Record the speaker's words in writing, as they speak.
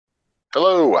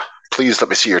Hello. Please let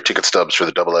me see your ticket stubs for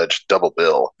the double-edged double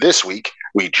bill. This week,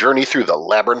 we journey through the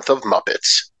Labyrinth of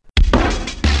Muppets.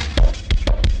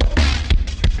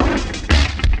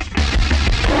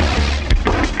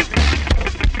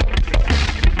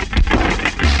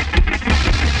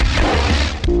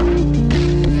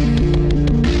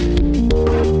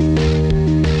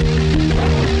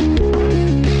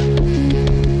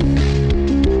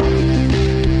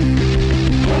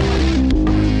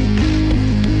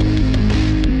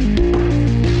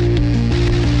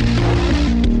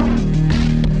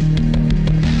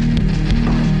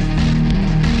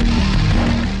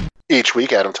 Each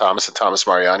week, Adam Thomas and Thomas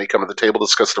Mariani come to the table to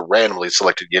discuss the randomly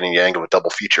selected yin and yang of a double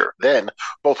feature. Then,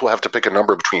 both will have to pick a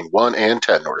number between 1 and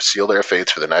 10 in order to seal their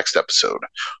fates for the next episode.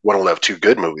 One will have 2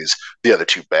 good movies, the other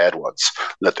 2 bad ones.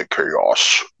 Let the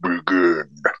chaos begin.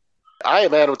 I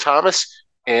am Adam Thomas,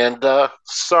 and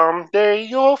someday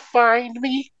you'll find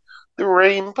me, the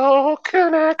Rainbow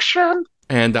Connection.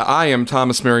 And I am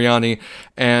Thomas Mariani,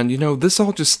 and this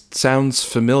all just sounds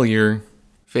familiar,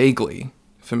 vaguely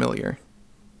familiar.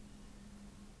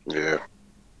 Yeah.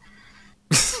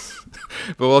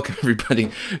 But welcome,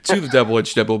 everybody, to the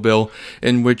Double-Edged Double Bill,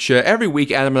 in which every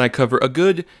week Adam and I cover a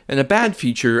good and a bad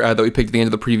feature that we picked at the end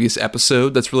of the previous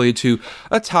episode that's related to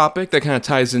a topic that kind of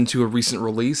ties into a recent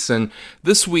release. And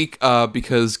this week,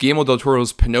 because Guillermo del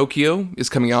Toro's Pinocchio is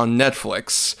coming out on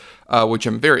Netflix, which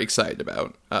I'm very excited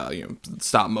about,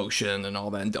 stop motion and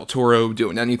all that, and Del Toro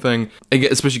doing anything,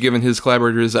 especially given his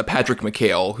collaborators, Patrick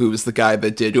McHale, who is the guy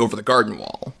that did Over the Garden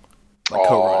Wall.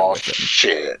 Oh,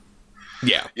 shit.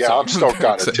 Yeah, so I'm stoked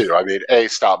on it too. I mean,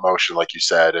 stop motion, like you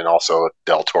said, and also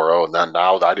Del Toro. And then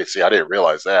now I didn't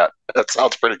realize that. That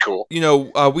sounds pretty cool.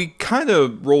 We kind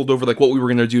of rolled over what we were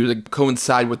going to do to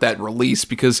coincide with that release,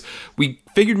 because we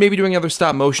figured maybe doing another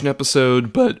stop motion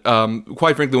episode, but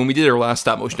quite frankly, when we did our last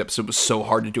stop motion episode, it was so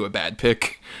hard to do a bad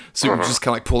pick. So we were just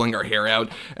kind of pulling our hair out.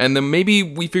 And then maybe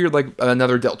we figured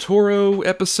another Del Toro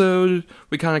episode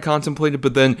we kind of contemplated,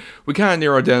 but then we kind of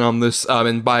narrowed down on this.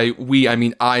 And by we, I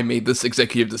mean I made this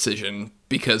executive decision,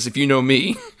 because if you know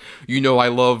me, you know I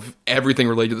love everything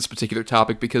related to this particular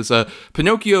topic, because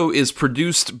Pinocchio is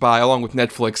produced by, along with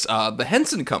Netflix, the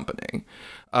Henson Company.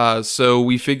 So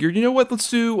we figured, let's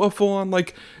do a full-on,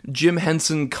 Jim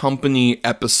Henson Company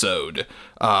episode,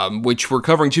 which we're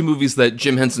covering 2 movies that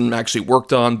Jim Henson actually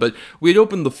worked on, but we had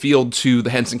opened the field to the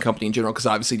Henson Company in general, because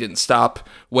obviously it didn't stop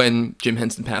when Jim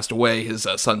Henson passed away. His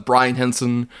son, Brian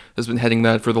Henson, has been heading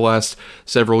that for the last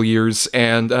several years,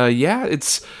 and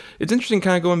it's interesting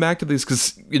kind of going back to these,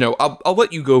 because, I'll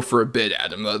let you go for a bit,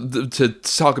 Adam, to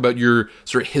talk about your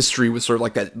sort of history with sort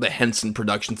of the Henson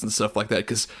productions and stuff like that,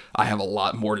 because I have a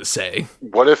lot more to say.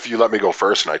 What if you let me go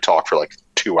first and I talk for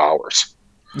 2 hours?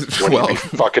 Wouldn't you be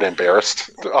fucking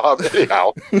embarrassed?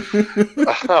 Anyhow.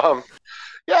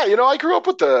 I grew up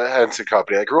with the Henson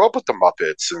Company. I grew up with the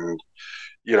Muppets and,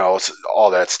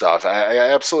 all that stuff. I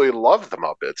absolutely loved the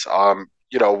Muppets.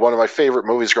 One of my favorite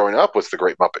movies growing up was The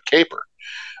Great Muppet Caper.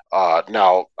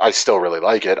 Now, I still really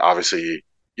like it. Obviously,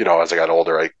 as I got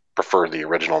older, I prefer the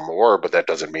original more, but that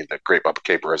doesn't mean that Great Muppet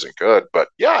Caper isn't good. But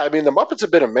yeah, I mean, the Muppets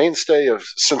have been a mainstay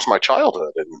since my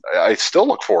childhood, and I still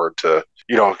look forward to,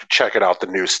 checking out the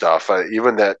new stuff.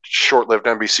 Even that short-lived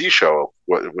NBC show,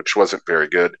 which wasn't very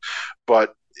good,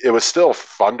 but it was still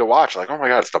fun to watch. Oh my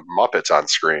God, it's the Muppets on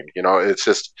screen. It's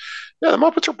just, the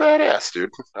Muppets are badass,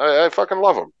 dude. I fucking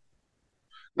love them.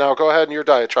 Now, go ahead and your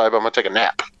diatribe. I'm going to take a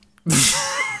nap.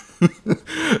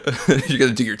 You're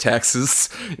gonna do your taxes.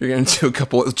 You're gonna do a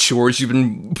couple of chores you've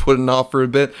been putting off for a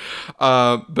bit.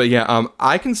 But yeah,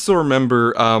 I can still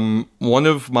remember one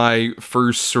of my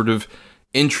first sort of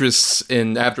interests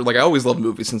in, after, I always loved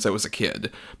movies since I was a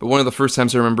kid, but one of the first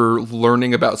times I remember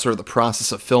learning about sort of the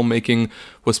process of filmmaking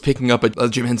was picking up a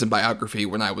Jim Henson biography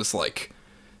when I was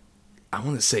I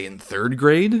want to say in 3rd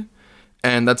grade.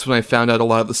 And that's when I found out a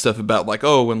lot of the stuff about, in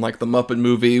the Muppet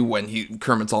movie, when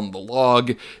Kermit's on the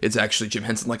log, it's actually Jim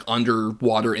Henson,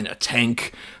 underwater in a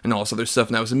tank, and all this other stuff,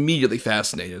 and I was immediately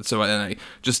fascinated. So then I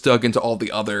just dug into all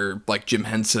the other, Jim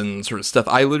Henson sort of stuff.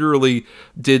 I literally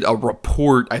did a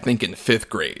report, I think, in 5th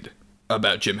grade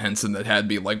about Jim Henson that had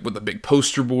me, with a big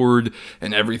poster board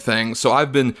and everything. So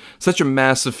I've been such a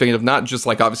massive fan of not just,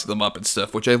 obviously the Muppet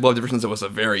stuff, which I loved ever since I was a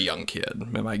very young kid.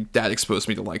 And my dad exposed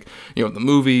me to, the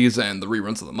movies and the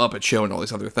reruns of the Muppet Show and all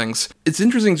these other things. It's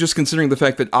interesting just considering the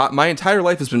fact that my entire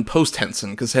life has been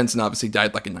post-Henson, because Henson obviously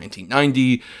died, in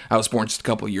 1990. I was born just a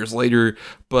couple of years later.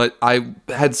 But I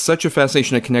had such a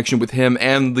fascination and connection with him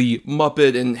and the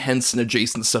Muppet and Henson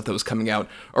adjacent stuff that was coming out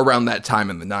around that time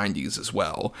in the 90s as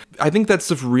well. I think that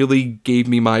stuff really gave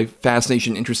me my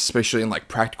fascination and interest, especially in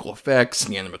practical effects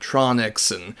and the animatronics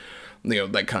and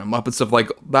that kind of Muppet stuff, like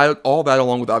that, all that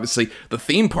along with obviously the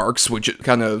theme parks, which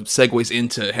kind of segues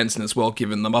into Henson as well,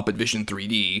 given the Muppet Vision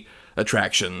 3D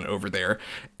attraction over there.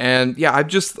 And yeah,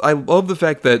 I love the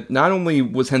fact that not only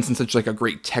was Henson such like a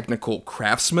great technical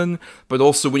craftsman, but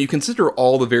also when you consider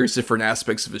all the various different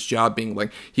aspects of his job, being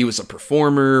like he was a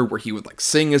performer where he would like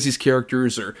sing as these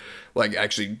characters, or like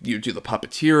actually do the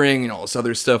puppeteering and all this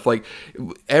other stuff, like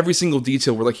every single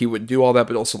detail where like he would do all that,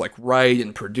 but also like write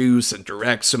and produce and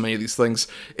direct so many of these things.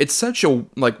 It's such a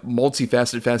like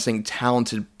multifaceted, fascinating,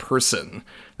 talented person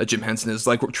that Jim Henson is,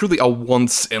 like truly a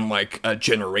once in like a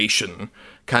generation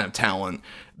kind of talent,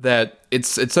 that it's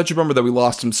such a bummer that we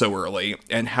lost him so early,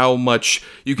 and how much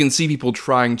you can see people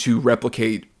trying to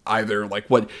replicate either like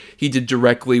what he did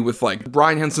directly with like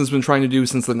Brian Henson's been trying to do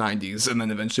since the 90s, and then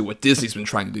eventually what Disney's been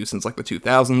trying to do since like the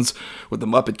 2000s with the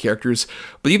Muppet characters,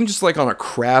 but even just like on a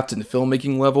craft and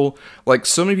filmmaking level, like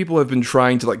so many people have been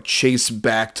trying to like chase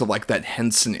back to like that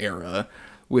Henson era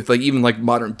with like even like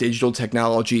modern digital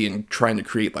technology and trying to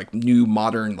create like new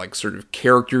modern like sort of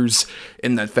characters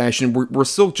in that fashion. We're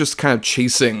still just kind of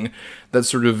chasing that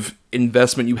sort of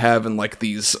investment you have in like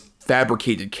these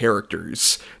fabricated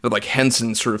characters that like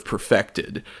Henson sort of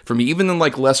perfected for me, even in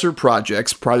like lesser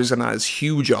projects I'm not as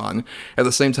huge on. At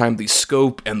the same time, the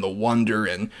scope and the wonder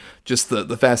and just the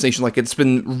fascination, like it's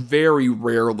been very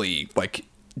rarely like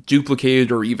duplicated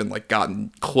or even like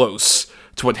gotten close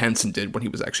to what Henson did when he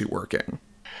was actually working.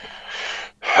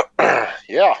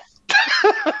 Yeah.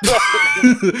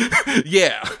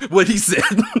 Yeah, what he said.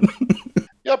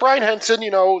 Yeah, Brian Henson,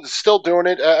 still doing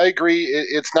it. I agree.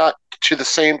 It's not to the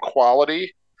same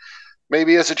quality,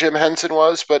 maybe, as a Jim Henson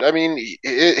was, but I mean,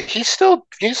 he's still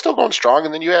going strong.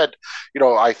 And then you had,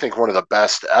 I think one of the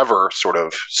best ever sort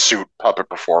of suit puppet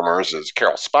performers is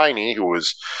Carol Spiney, who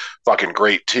was fucking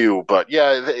great too. But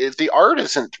yeah, the art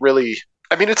isn't really.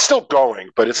 I mean, it's still going,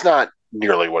 but it's not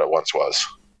nearly what it once was.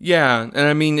 Yeah, and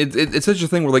I mean, it's such a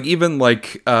thing where, like, even,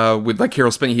 like, with, like, Carol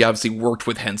Spinney, he obviously worked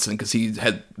with Henson, because he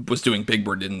was doing Big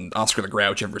Bird and Oscar the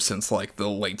Grouch ever since, like, the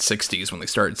late 60s when they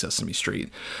started Sesame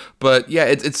Street. But, yeah,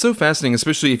 it's so fascinating,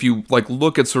 especially if you, like,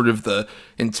 look at sort of the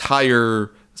entire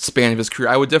span of his career.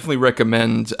 I would definitely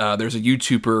recommend, there's a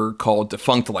YouTuber called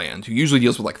Defunctland, who usually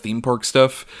deals with, like, theme park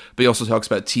stuff, but he also talks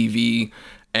about TV,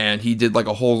 and he did, like,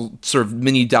 a whole sort of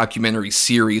mini documentary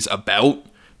series about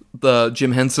the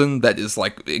Jim Henson that is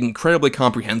like incredibly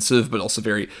comprehensive, but also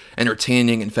very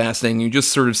entertaining and fascinating. You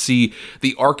just sort of see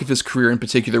the arc of his career in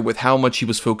particular with how much he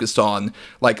was focused on,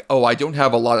 like, oh, I don't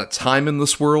have a lot of time in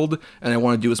this world, and I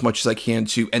want to do as much as I can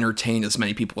to entertain as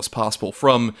many people as possible,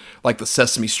 from like the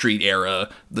Sesame Street era,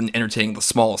 then entertaining the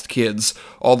smallest kids,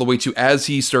 all the way to as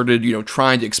he started,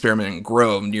 trying to experiment and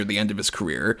grow near the end of his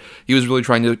career. He was really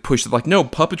trying to push that, like, no,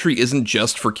 puppetry isn't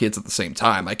just for kids at the same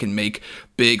time. I can make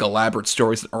big, elaborate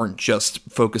stories that aren't just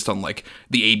focused on, like,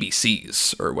 the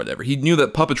ABCs or whatever. He knew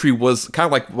that puppetry was kind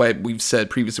of like what we've said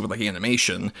previously with, like,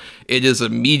 animation. It is a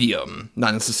medium,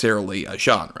 not necessarily a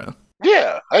genre.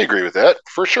 Yeah, I agree with that,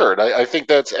 for sure. And I think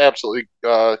that's absolutely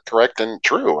correct and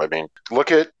true. I mean,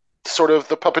 look at sort of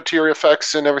the puppeteer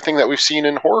effects and everything that we've seen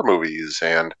in horror movies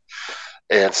and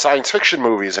science fiction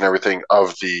movies and everything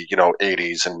of the,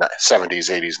 80s and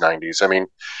 70s, 80s, 90s. I mean,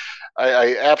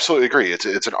 I absolutely agree. It's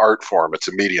an art form. It's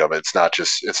a medium. It's not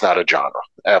a genre.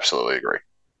 Absolutely agree.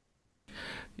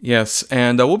 Yes,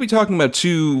 and we'll be talking about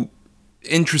two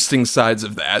interesting sides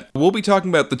of that. We'll be talking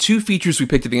about the two features we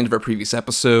picked at the end of our previous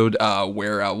episode,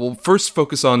 where we'll first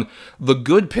focus on the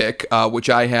good pick, which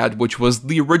I had, which was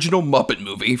the original Muppet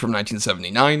movie from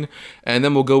 1979, and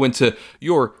then we'll go into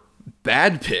your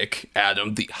bad pick,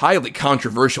 Adam, the highly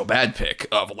controversial bad pick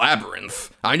of Labyrinth.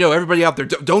 I know everybody out there,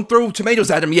 don't throw tomatoes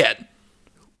at him yet.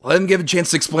 Let him give a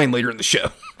chance to explain later in the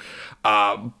show.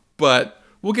 But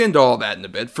we'll get into all that in a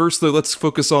bit. First, though, let's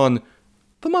focus on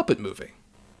the Muppet movie.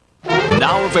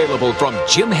 Now available from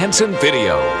Jim Henson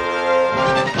Video.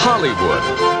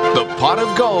 Hollywood, the pot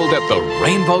of gold at the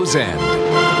rainbow's end.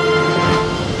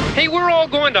 Hey, we're all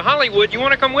going to Hollywood. You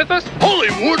want to come with us?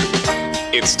 Hollywood!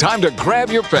 It's time to grab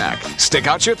your pack, stick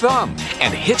out your thumb,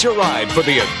 and hitch a ride for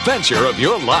the adventure of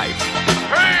your life.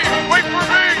 Hey, wait for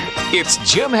me! It's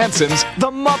Jim Henson's The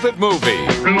Muppet Movie.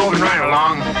 Moving right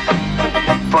along.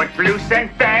 Footloose and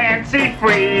fancy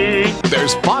free.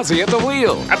 There's Fozzie at the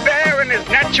wheel. A bear in his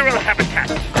natural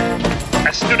habitat.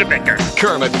 A Studebaker.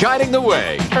 Kermit guiding the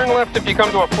way. Turn left if you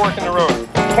come to a fork in the road.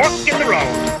 Fork in the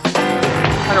road.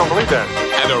 I don't believe that.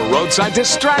 And a roadside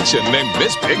distraction named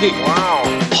Miss Piggy. Wow.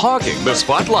 Hogging the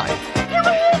spotlight.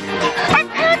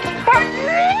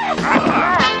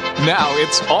 Now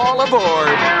it's all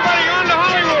aboard. Everybody on to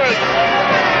Hollywood!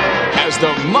 As as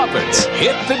the Muppets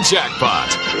hit the jackpot.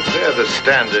 They're the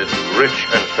standard rich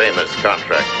and famous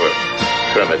contract for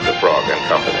Kermit the Frog and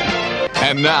Company.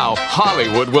 And now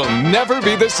Hollywood will never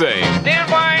be the same.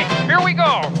 Stand by. Here we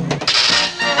go.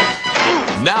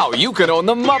 Now you can own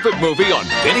the Muppet movie on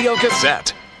video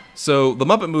cassette. So, the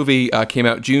Muppet movie came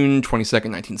out June 22nd,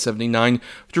 1979.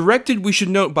 Directed, we should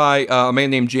note, by a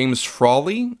man named James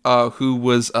Frawley, who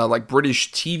was,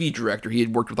 British TV director. He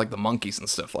had worked with, the Monkees and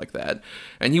stuff like that.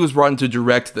 And he was brought in to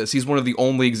direct this. He's one of the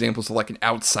only examples of, an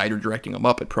outsider directing a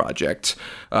Muppet project.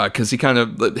 Because he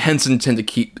Henson tended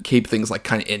to keep things,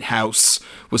 kind of in-house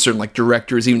with certain,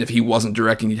 directors. Even if he wasn't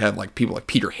directing, you'd have, people like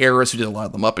Peter Harris, who did a lot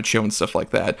of the Muppet Show and stuff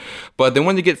like that. But they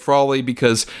wanted to get Frawley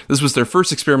because this was their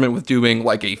first experiment with doing,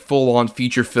 a full-on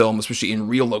feature film, especially in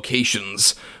real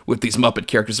locations, with these Muppet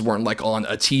characters that weren't on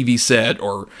a TV set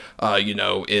or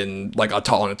in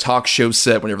on a talk show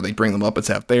set whenever they bring the Muppets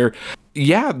out there.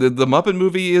 Yeah, the Muppet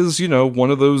movie is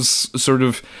one of those sort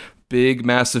of big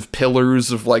massive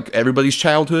pillars of everybody's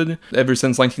childhood ever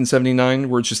since 1979,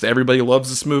 where it's just everybody loves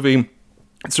this movie.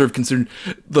 It's sort of considered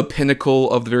the pinnacle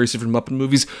of the various different Muppet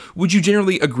movies. Would you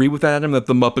generally agree with that, Adam, that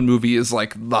the Muppet movie is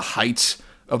the height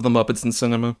of the Muppets in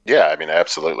cinema? Yeah, I mean,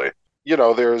 absolutely.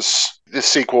 There's the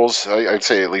sequels. I'd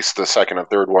say at least the second and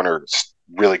third one are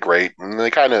really great, and they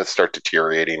kind of start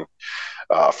deteriorating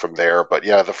from there. But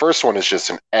yeah, the first one is just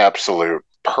an absolute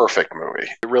perfect movie.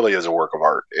 It really is a work of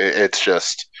art. It's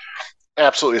just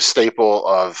absolutely a staple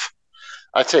of,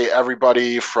 I'd say,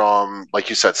 everybody from, like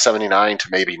you said, 79 to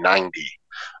maybe 90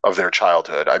 of their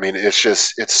childhood. I mean,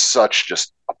 it's such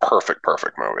just a perfect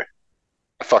movie.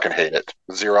 I fucking hate it.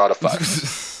 0 out of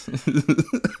 5.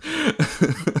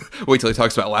 Wait till he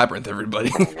talks about Labyrinth,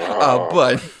 everybody.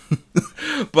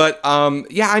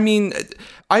 Yeah, I mean,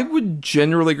 I would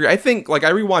generally agree. I think, I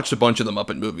rewatched a bunch of the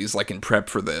Muppet movies, in prep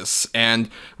for this, and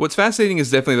what's fascinating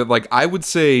is definitely that, I would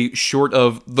say, short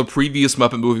of the previous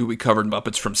Muppet movie we covered,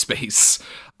 Muppets from Space,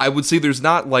 I would say there's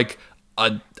not,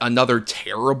 another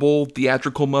terrible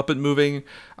theatrical Muppet movie.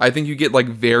 I think you get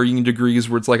varying degrees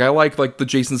where it's I like the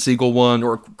Jason Segel one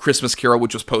or Christmas Carol,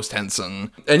 which was post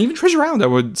Henson, and even Treasure Island I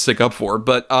would stick up for.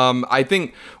 But I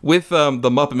think with the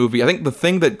Muppet movie, I think the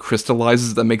thing that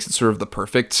crystallizes that makes it sort of the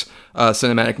perfect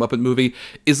cinematic Muppet movie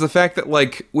is the fact that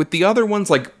with the other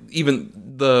ones, even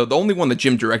the only one that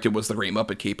Jim directed was The Great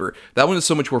Muppet Caper. That one is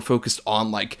so much more focused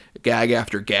on gag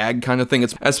after gag kind of thing.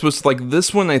 It's as opposed to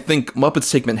this one. I think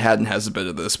Muppets Take Manhattan has a bit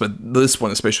of this, but this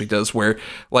one especially does, where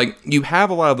you have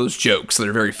a lot of those jokes that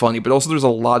are very funny, but also there's a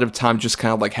lot of time just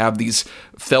kind of have these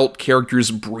felt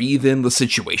characters breathe in the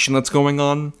situation that's going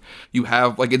on. You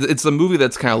have it's a movie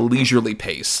that's kind of leisurely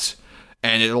paced.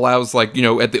 And it allows, at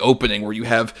the opening where you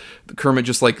have Kermit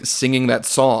just, singing that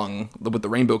song with the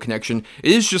Rainbow Connection.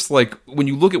 It is just, when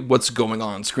you look at what's going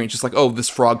on screen, it's just oh, this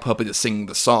frog puppet is singing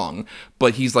the song.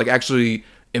 But he's, actually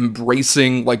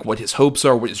embracing, what his hopes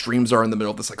are, what his dreams are in the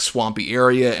middle of this, swampy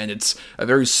area. And it's a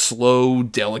very slow,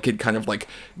 delicate, kind of,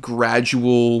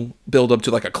 gradual build up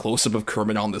to, a close-up of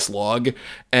Kermit on this log.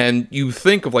 And you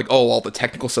think of, all the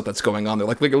technical stuff that's going on there.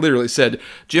 Like I literally said,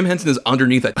 Jim Henson is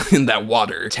underneath in that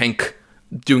water tank,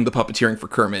 doing the puppeteering for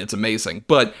Kermit. It's amazing.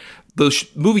 But the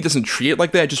movie doesn't treat it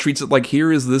like that. It just treats it here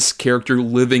is this character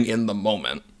living in the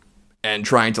moment and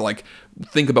trying to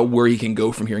think about where he can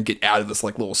go from here and get out of this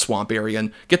little swamp area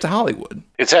and get to Hollywood.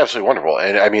 It's absolutely wonderful.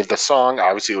 And I mean, the song,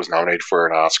 obviously it was nominated for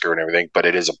an Oscar and everything, but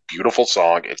it is a beautiful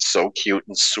song. It's so cute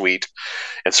and sweet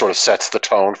and sort of sets the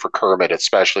tone for Kermit,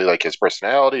 especially his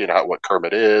personality and what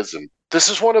Kermit is. And this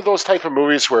is one of those type of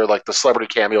movies where the celebrity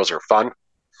cameos are fun.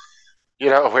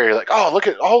 Where you're they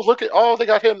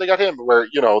got him. Where,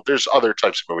 there's other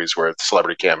types of movies where the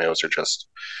celebrity cameos are just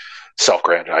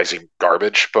self-grandizing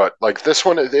garbage. But this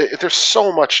one, there's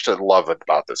so much to love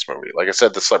about this movie. Like I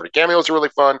said, the celebrity cameos are really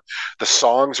fun. The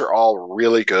songs are all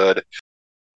really good.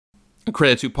 A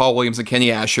credit to Paul Williams and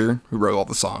Kenny Asher, who wrote all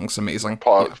the songs. Amazing.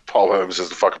 Paul Williams is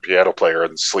the fucking piano player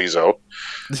in Sleazo.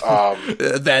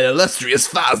 That illustrious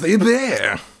Fozzie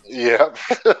Bear. Yeah.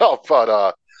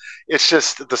 But, it's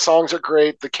just the songs are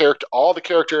great. All the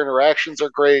character interactions are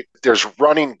great. There's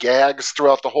running gags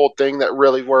throughout the whole thing that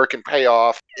really work and pay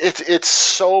off. It's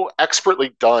so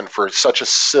expertly done for such a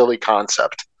silly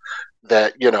concept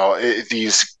that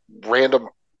these random,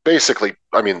 basically,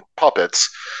 puppets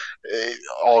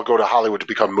all go to Hollywood to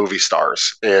become movie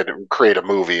stars and create a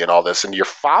movie and all this. And you're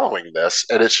following this,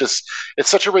 and it's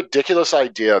such a ridiculous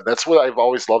idea. That's what I've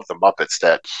always loved the Muppets,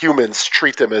 that humans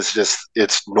treat them as just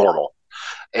it's normal.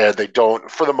 And they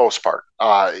don't, for the most part.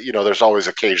 There's always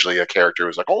occasionally a character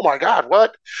who's oh my God,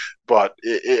 what? But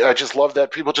I just love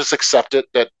that people just accept it,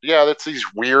 that, yeah, that's these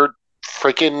weird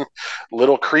freaking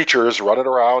little creatures running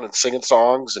around and singing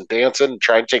songs and dancing and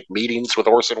trying to take meetings with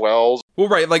Orson Welles. Well,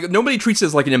 right, like, nobody treats it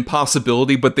as, like, an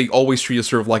impossibility, but they always treat it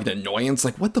sort of like an annoyance.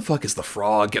 Like, what the fuck is the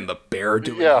frog and the bear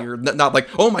doing here? Not like,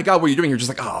 oh my god, what are you doing here? Just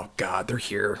like, oh god, they're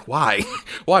here. Why?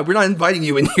 Why? We're not inviting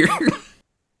you in here.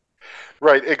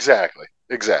 Right, exactly.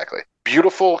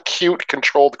 Beautiful, cute,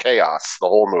 controlled chaos, the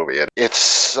whole movie. And it's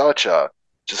such a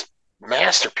just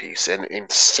masterpiece and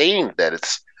insane that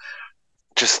it's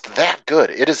just that good.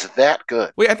 It is that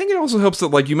good. Wait, I think it also helps that,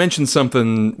 like, you mentioned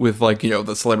something with, like, you know,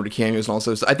 the celebrity cameos and all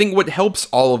this. I think what helps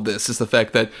all of this is the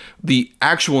fact that the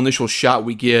actual initial shot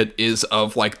we get is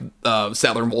of, like,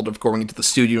 Sadler and Waldorf going into the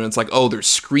studio, and it's like, oh, they're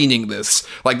screening this.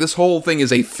 Like, this whole thing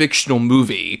is a fictional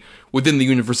movie within the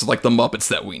universe of, like, the Muppets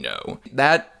that we know.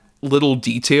 That little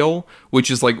detail,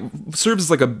 which is like serves as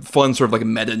like a fun sort of like a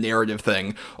meta narrative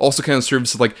thing, also kind of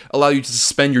serves to like allow you to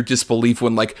suspend your disbelief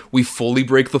when like we fully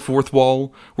break the fourth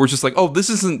wall. We're just like, oh, this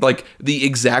isn't like the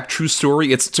exact true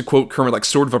story. It's, to quote Kermit, like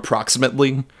sort of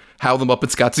approximately how the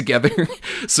Muppets got together.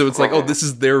 So it's like, oh, this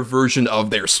is their version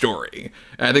of their story.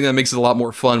 And I think that makes it a lot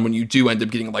more fun when you do end up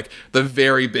getting like the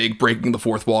very big breaking the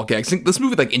fourth wall gags. I think this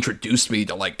movie like introduced me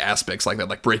to like aspects like that,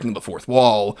 like breaking the fourth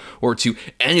wall, or to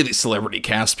any of these celebrity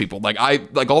cast people. Like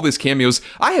all these cameos,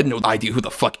 I had no idea who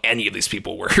the fuck any of these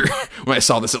people were when I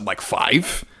saw this at like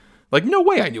 5. Like, no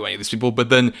way I knew any of these people, but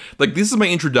then, like, this is my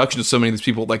introduction to so many of these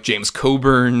people, like James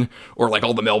Coburn, or, like,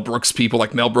 all the Mel Brooks people,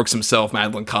 like Mel Brooks himself,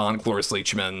 Madeline Kahn, Cloris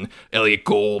Leachman, Elliot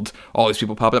Gould, all these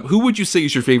people popping up. Who would you say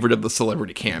is your favorite of the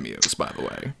celebrity cameos, by the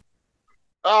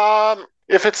way?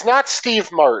 If it's not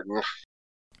Steve Martin...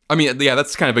 I mean, yeah,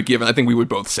 that's kind of a given. I think we would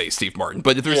both say Steve Martin,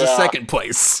 but if there's a second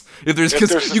place,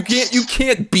 because you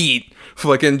can't beat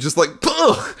fucking just, like,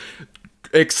 ugh,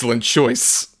 excellent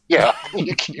choice. Yeah,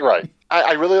 you're right.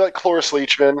 I really like Cloris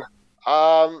Leachman.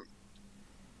 And,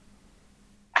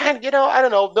 you know, I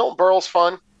don't know. Milton Berle's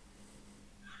fun.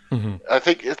 Mm-hmm. I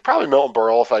think it's probably Milton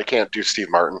Berle if I can't do Steve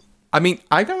Martin. I mean,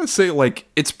 I gotta say, like,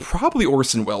 it's probably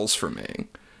Orson Welles for me.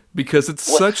 Because it's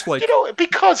such, like... You know,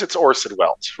 because it's Orson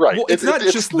Welles, right. Well, it's not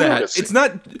just lunacy. That. It's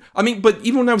not... I mean, but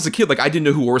even when I was a kid, like, I didn't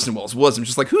know who Orson Welles was. I'm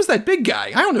just like, who's that big guy?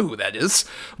 I don't know who that is.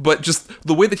 But just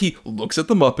the way that he looks at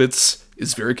the Muppets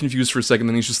is very confused for a second,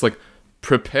 then he's just like,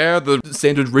 prepare the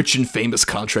standard rich and famous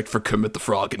contract for Kermit the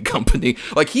Frog and Company.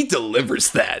 Like, he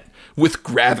delivers that with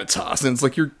gravitas, and it's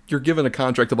like you're given a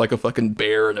contract of like a fucking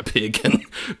bear and a pig and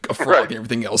a frog and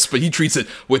everything else, but he treats it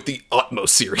with the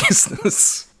utmost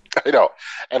seriousness. I know,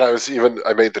 and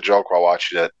I made the joke while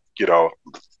watching it, you know,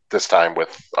 this time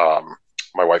with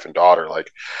my wife and daughter.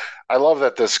 Like, I love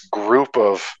that this group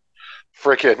of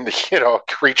freaking, you know,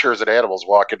 creatures and animals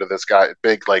walk into this guy,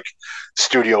 big, like,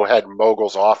 studio head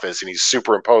mogul's office, and he's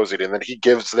superimposing, and then he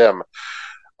gives them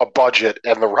a budget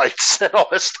and the rights and all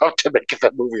this stuff to make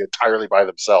that movie entirely by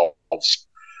themselves.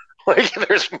 Like,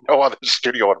 there's no other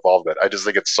studio involvement. I just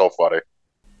think it's so funny.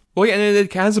 Well, yeah, and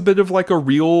it has a bit of, like, a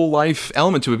real-life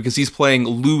element to it, because he's playing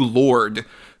Lou Lord,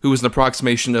 who is an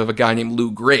approximation of a guy named Lou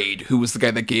Grade, who was the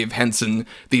guy that gave Henson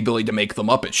the ability to make The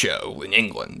Muppet Show in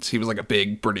England. He was, like, a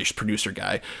big British producer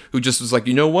guy, who just was like,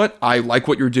 you know what? I like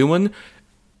what you're doing.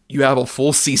 You have a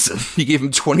full season. He gave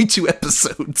him 22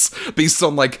 episodes based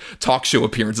on, like, talk show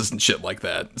appearances and shit like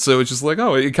that. So it's just like,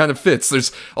 oh, it kind of fits.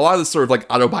 There's a lot of this sort of, like,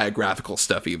 autobiographical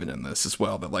stuff even in this as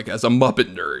well, that, like, as a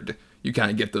Muppet nerd, you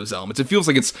kind of get those elements. It feels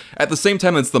like it's, at the same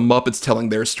time it's the Muppets telling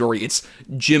their story, it's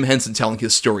Jim Henson telling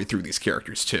his story through these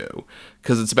characters too.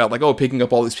 Because it's about, like, oh, picking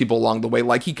up all these people along the way,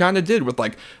 like he kind of did with,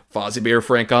 like, Fozzie Bear,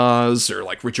 Frank Oz, or,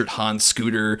 like, Richard Hahn,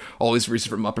 Scooter, all these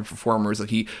different Muppet performers that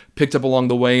he picked up along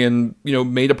the way and, you know,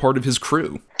 made a part of his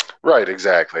crew. Right,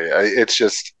 exactly. It's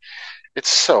just, it's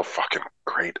so fucking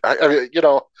great. I mean, you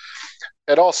know,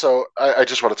 and also, I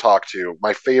just want to talk to you.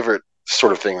 My favorite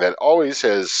sort of thing that always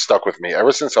has stuck with me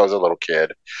ever since I was a little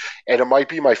kid, and it might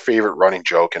be my favorite running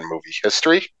joke in movie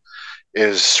history,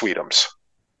 is Sweetums.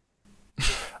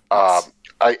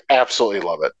 I absolutely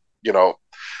love it. You know,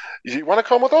 you want to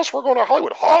come with us? We're going to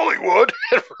Hollywood. Hollywood!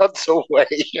 It runs away,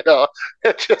 you know.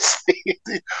 It just,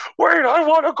 wait, I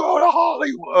want to go to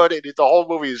Hollywood. And the whole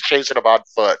movie is chasing him on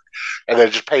foot. And then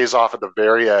it just pays off at the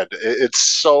very end. It's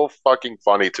so fucking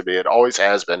funny to me. It always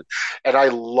has been. And I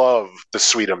love the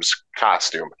Sweetums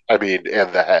costume. I mean,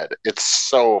 and the head. It's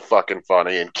so fucking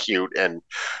funny and cute and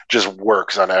just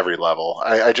works on every level.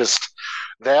 I just,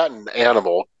 that and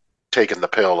Animal taking the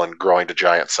pill and growing to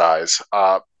giant size.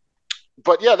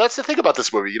 But yeah, that's the thing about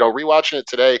this movie. You know, rewatching it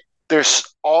today, there's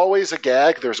always a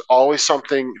gag. There's always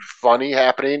something funny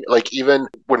happening. Like, even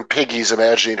when Piggy's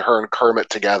imagining her and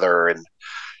Kermit together, and,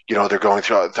 you know, they're going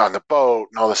through on the boat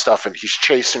and all this stuff, and he's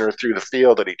chasing her through the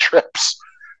field and he trips.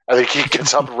 I think he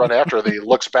gets up and run after her, and he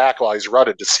looks back while he's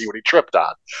running to see what he tripped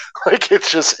on. Like,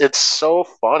 it's so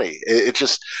funny. It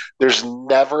just, there's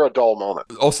never a dull moment.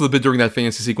 Also, the bit during that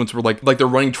fantasy sequence where like they're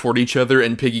running toward each other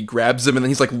and Piggy grabs him and then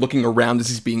he's like looking around as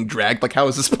he's being dragged. Like, how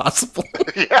is this possible?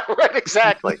 Yeah, right,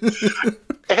 exactly.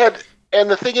 and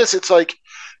the thing is, it's like,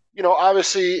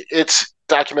 obviously it's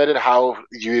documented how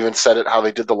you even said it, how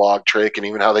they did the log trick and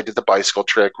even how they did the bicycle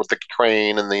trick with the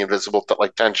crane and the invisible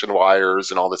like tension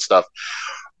wires and all this stuff.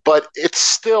 But it's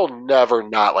still never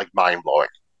not like mind blowing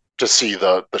to see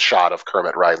the shot of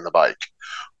Kermit riding the bike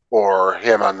or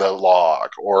him on the log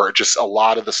or just a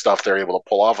lot of the stuff they're able to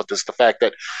pull off with this. The fact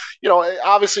that,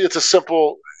 obviously it's a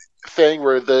simple thing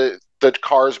where the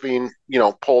car's being,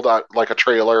 pulled out like a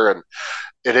trailer, and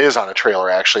it is on a trailer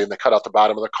actually, and they cut out the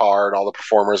bottom of the car and all the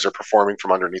performers are performing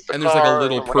from underneath the car. And there's like a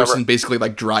little person basically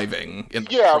like driving.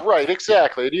 Right,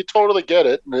 exactly. And you totally get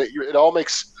it. And it all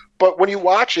makes, but when you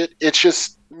watch it, it's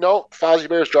just, no, Fozzie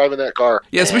Bear's driving that car.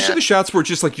 Yeah, especially the shots where it's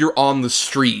just like you're on the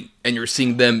street and you're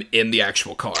seeing them in the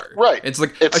actual car. Right. It's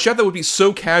like a shot that would be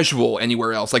so casual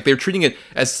anywhere else. Like they're treating it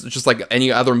as just like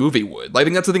any other movie would. Like, I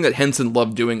think that's the thing that Henson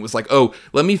loved doing was like, oh,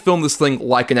 let me film this thing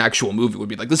like an actual movie would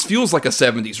be. Like, this feels like a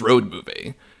 70s road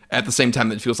movie. At the same time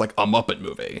that it feels like a Muppet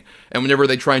movie. And whenever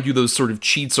they try and do those sort of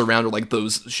cheats around or like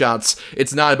those shots,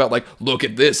 it's not about like, look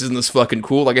at this, isn't this fucking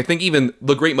cool? Like, I think even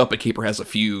The Great Muppet Caper has a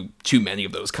few too many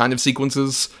of those kind of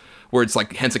sequences where it's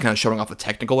like Henson kind of showing off the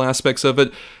technical aspects of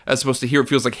it, as opposed to here it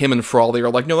feels like him and Frawley are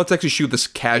like, no, let's actually shoot this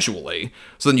casually.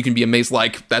 So then you can be amazed,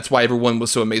 like, that's why everyone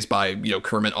was so amazed by,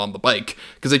 Kermit on the bike.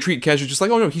 Because they treat it casually just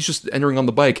like, oh no, he's just entering on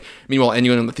the bike. Meanwhile,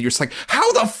 anyone in the theater's like, how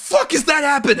the fuck is that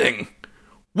happening?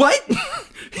 What?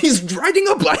 He's riding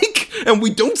a bike and we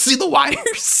don't see the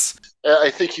wires? I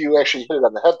think you actually hit it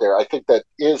on the head there. I think that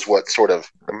is what sort of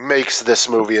makes this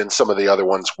movie and some of the other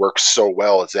ones work so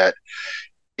well, is that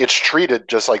it's treated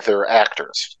just like they're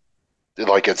actors.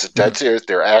 Like, it's dead serious.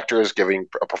 They're actors giving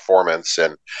a performance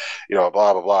and, blah,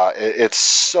 blah, blah. It's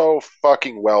so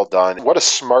fucking well done. What a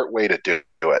smart way to do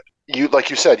it. Like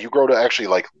you said, you grow to actually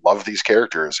like love these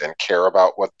characters and care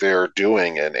about what they're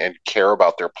doing and care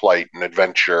about their plight and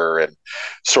adventure and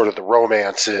sort of the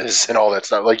romances and all that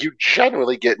stuff. Like, you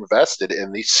genuinely get invested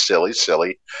in these silly,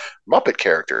 silly Muppet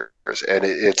characters. And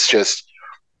it's just,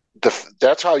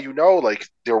 that's how like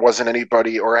there wasn't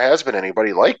anybody or has been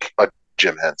anybody like a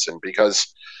Jim Henson,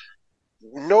 because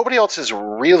nobody else has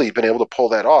really been able to pull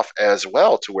that off as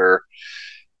well, to where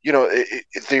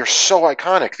they're so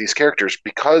iconic, these characters,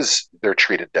 because they're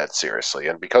treated dead seriously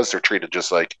and because they're treated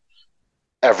just like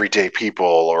everyday people,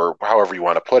 or however you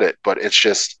want to put it. But it's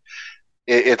just,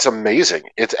 it's amazing.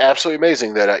 It's absolutely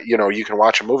amazing that, you can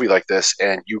watch a movie like this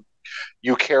and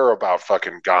you care about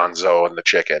fucking Gonzo and the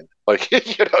chicken. Like,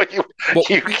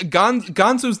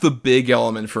 Gonzo's the big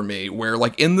element for me, where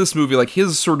like in this movie, like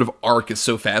his sort of arc is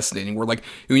so fascinating, where like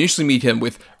you initially meet him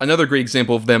with another great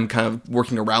example of them kind of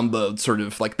working around the sort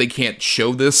of like, they can't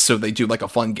show this, so they do like a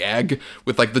fun gag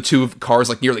with like the two cars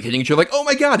like nearly hitting each other, like, oh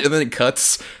my god, and then it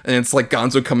cuts and it's like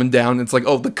Gonzo coming down and it's like,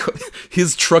 oh,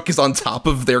 his truck is on top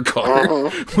of their car,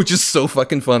 which is so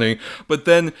fucking funny. But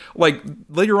then like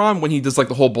later on when he does like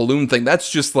the whole balloon thing,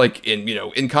 that's just like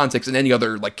in context in any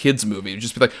other like kids movie, it'd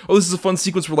just be like, oh, this is a fun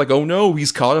sequence where like, oh no,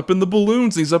 he's caught up in the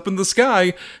balloons, he's up in the sky,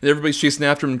 and everybody's chasing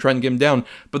after him and trying to get him down.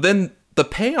 But then the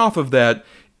payoff of that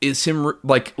is him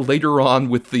like later on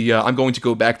with the I'm going to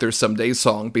go back there someday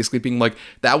song, basically being like,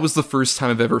 that was the first time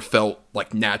I've ever felt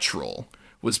like natural,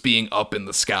 was being up in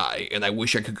the sky, and I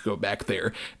wish I could go back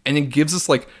there. And it gives us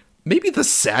like maybe the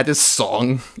saddest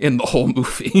song in the whole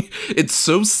movie. It's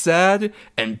so sad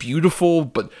and beautiful,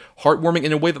 but heartwarming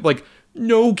in a way that like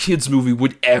no kids movie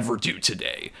would ever do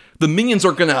today. The Minions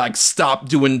are gonna like stop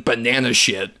doing banana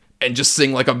shit and just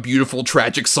sing like a beautiful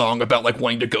tragic song about like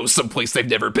wanting to go someplace they've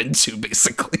never been to,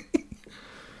 basically.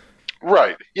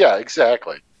 Right. Yeah,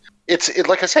 exactly. It's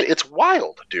like I said, it's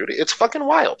wild, dude. It's fucking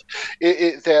wild.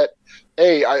 Okay,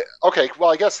 well,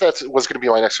 I guess that was going to be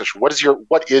my next question. What is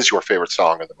your favorite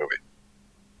song of the movie?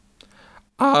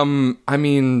 I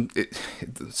mean,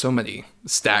 so many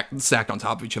stacked on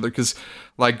top of each other, because,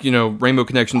 like, Rainbow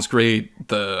Connection's great,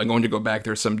 I'm going to go back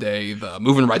there someday, the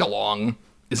Moving Right Along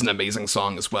is an amazing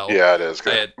song as well. Yeah, it is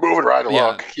good. Moving Right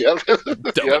Along. Yeah.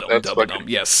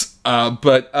 Yes.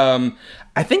 But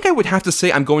I think I would have to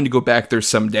say I'm going to go back there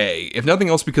someday, if nothing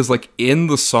else, because, like, in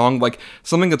the song, like,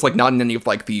 something that's, like, not in any of,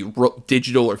 like, the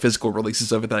digital or physical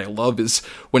releases of it that I love is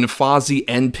when Fozzie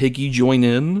and Piggy join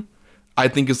in. I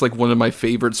think is like one of my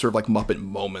favorite sort of like Muppet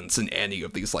moments in any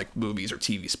of these like movies or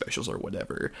TV specials or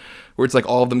whatever, where it's like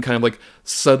all of them kind of like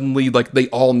suddenly like they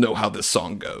all know how this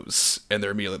song goes and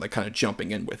they're immediately like kind of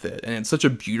jumping in with it. And it's such a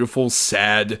beautiful,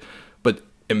 sad, but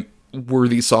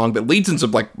worthy song that leads into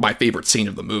like my favorite scene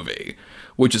of the movie,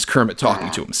 which is Kermit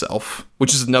talking to himself,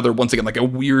 which is another, once again, like a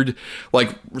weird,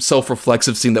 like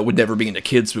self-reflexive scene that would never be in a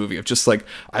kid's movie of just like,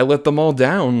 I let them all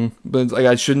down, but like,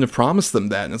 I shouldn't have promised them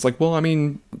that. And it's like, well, I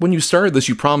mean, when you started this,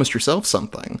 you promised yourself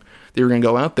something that you were going to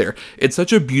go out there. It's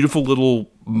such a beautiful little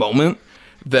moment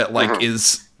that like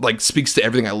is like speaks to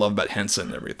everything I love about Henson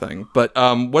and everything. But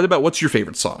what's your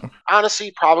favorite song?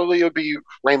 Honestly, probably it would be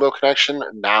Rainbow Connection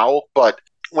now, but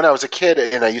when I was a kid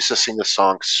and I used to sing this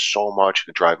song so much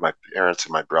to drive my parents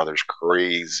and my brothers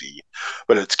crazy.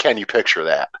 But it's Can You Picture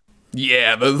That?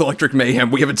 Yeah, the Electric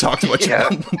Mayhem. We haven't talked much about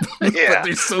them. Yeah.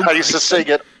 I used to sing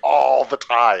it all the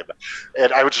time.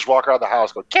 And I would just walk around the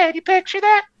house going, Can you picture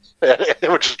that? And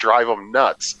it would just drive them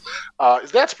nuts.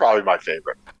 That's probably my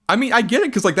favorite. I mean, I get it,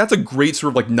 because, like, that's a great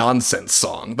sort of, like, nonsense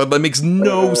song. That makes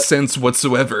no sense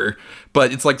whatsoever.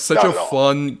 But it's, like, such a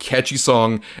fun, catchy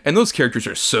song. And those characters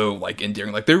are so, like,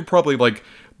 endearing. Like, they're probably, like,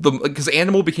 because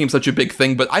Animal became such a big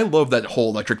thing, but I love that whole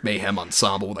Electric Mayhem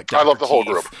ensemble. With, like, Dr. I love the whole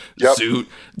Keith, group. Yep. Zoot,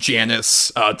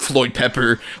 Janice, Floyd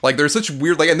Pepper. Like, they're such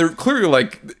weird, like, and they're clearly,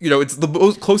 like, you know, it's the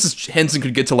most closest Henson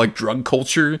could get to, like, drug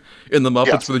culture in the Muppets,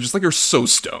 Yes. where they're just, like, they're so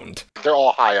stoned. They're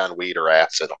all high on weed or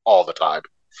acid all the time.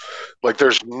 Like,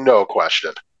 there's no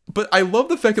question. But I love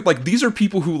the fact that, like, these are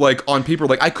people who, like, on paper,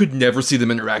 like, I could never see them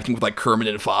interacting with, like, Kermit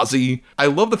and Fozzie. I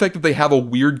love the fact that they have a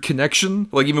weird connection.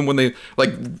 Like, even when they,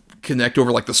 like, connect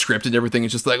over, like, the script and everything,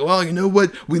 it's just like, well, you know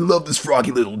what? We love this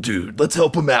froggy little dude. Let's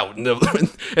help him out. And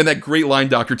that great line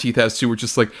Dr. Teeth has, too, where it's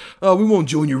just like, oh, we won't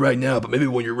join you right now, but maybe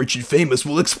when you're rich and famous,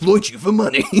 we'll exploit you for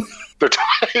money.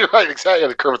 They're right, exactly.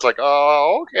 And Kermit's like,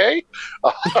 oh, okay.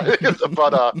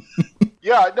 But,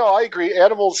 yeah, no, I agree.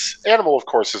 Animal, of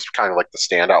course, is kind of like the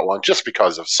standout one, just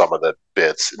because of some of the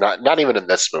bits. Not even in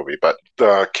this movie, but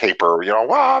the caper, you know,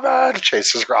 wow, man,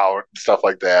 chases her out and stuff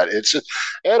like that. It's just,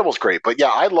 Animal's great. But yeah,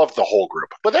 I love the whole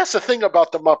group. But that's the thing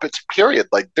about the Muppets, period.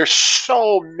 Like, there's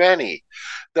so many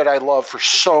that I love for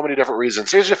so many different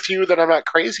reasons. There's a few that I'm not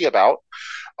crazy about.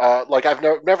 Like, I've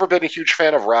never been a huge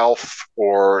fan of Ralph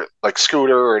or like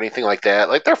Scooter or anything like that.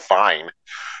 Like, they're fine.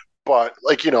 But,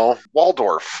 like, you know,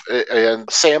 Waldorf and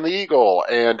Sam the Eagle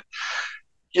and,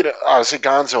 you know, obviously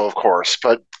Gonzo, of course,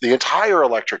 but the entire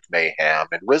Electric Mayhem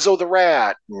and Rizzo the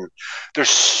Rat. And there's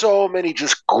so many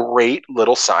just great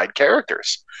little side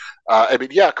characters. I mean,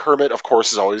 yeah, Kermit, of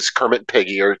course, is always, Kermit and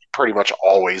Piggy are pretty much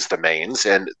always the mains,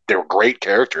 and they're great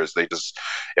characters.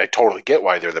 I totally get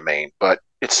why they're the main, but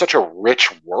it's such a rich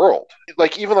world.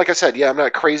 Like, even like I said, yeah, I'm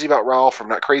not crazy about Ralph. I'm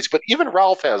not crazy, but even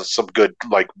Ralph has some good,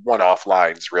 like, one-off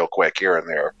lines real quick here and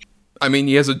there. I mean,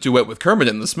 he has a duet with Kermit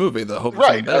in this movie. The Hope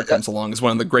Right. Better comes along is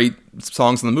one of the great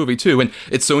songs in the movie, too. And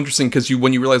it's so interesting because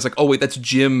when you realize, like, oh, wait, that's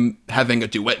Jim having a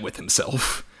duet with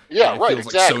himself. Yeah, and right, feels,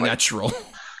 exactly. Like, so natural.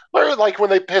 Or, like, when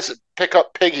they pick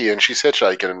up Piggy and she's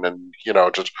hitchhiking and, you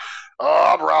know, just,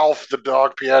 oh, I'm Ralph, the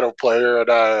dog piano player, and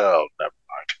never mind.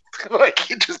 Like,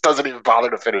 he just doesn't even bother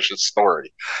to finish his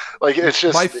story. Like, it's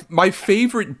just... My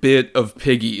favorite bit of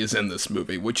Piggy is in this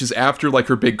movie, which is after, like,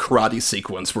 her big karate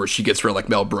sequence where she gets rid of, like,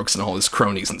 Mel Brooks and all his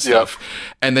cronies and stuff. Yep.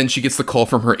 And then she gets the call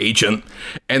from her agent.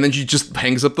 And then she just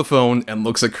hangs up the phone and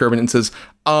looks at Kermit and says,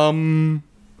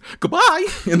 goodbye,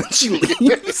 and then she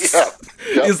leaves. Yep.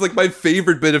 Is like my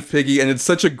favorite bit of Piggy, and it's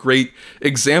such a great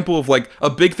example of like a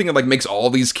big thing that like makes all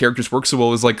these characters work so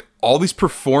well is like all these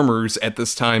performers at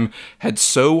this time had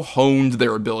so honed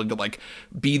their ability to like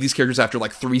be these characters after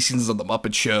like 3 seasons of the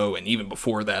Muppet Show and even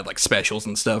before that, like specials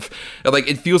and stuff. And, like,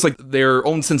 it feels like their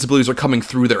own sensibilities are coming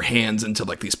through their hands into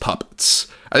like these puppets.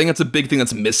 I think that's a big thing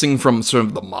that's missing from sort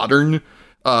of the modern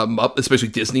especially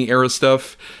Disney era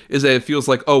stuff, is that it feels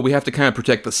like, oh, we have to kind of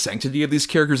protect the sanctity of these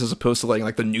characters as opposed to letting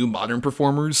like the new modern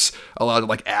performers allowed to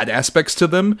like add aspects to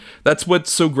them. That's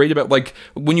what's so great about like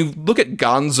when you look at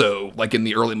Gonzo, like in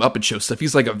the early Muppet Show stuff,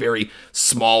 he's like a very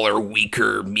smaller,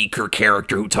 weaker, meeker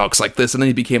character who talks like this, and then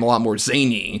he became a lot more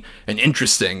zany and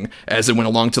interesting as it went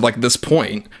along to like this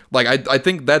point. Like I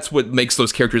think that's what makes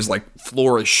those characters like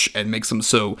flourish and makes them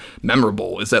so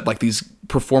memorable, is that like these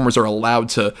performers are allowed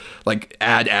to like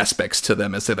add aspects to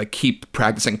them as they like keep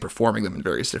practicing performing them in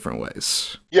various different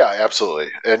ways. Yeah,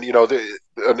 absolutely. And you know,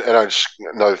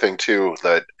 another thing too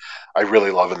that I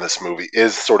really love in this movie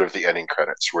is sort of the ending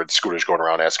credits where Scooter's going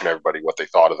around asking everybody what they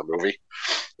thought of the movie,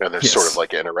 and there's sort of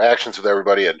like interactions with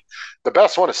everybody. And the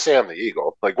best one is Sam the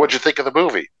Eagle. Like, what'd you think of the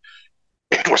movie?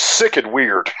 It was sick and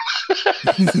weird.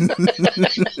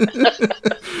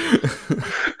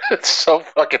 It's so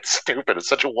fucking stupid. It's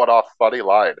such a one-off funny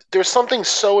line. There's something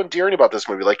so endearing about this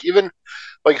movie. Like, even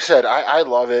like I said, I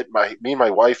love it. Me and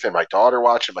my wife and my daughter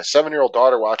watch it. My 7-year-old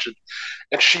daughter watch it,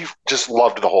 and she just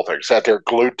loved the whole thing. Sat there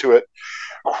glued to it.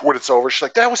 When it's over, she's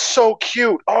like, "That was so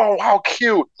cute. Oh, how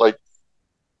cute!" Like,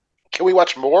 can we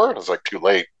watch more? And I was like, too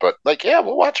late. But like, yeah,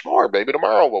 we'll watch more. Maybe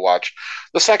tomorrow we'll watch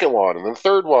the second one and then the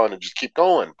third one and just keep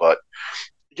going. But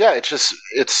yeah,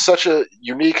 it's such a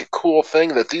unique, cool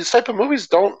thing that these type of movies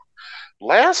don't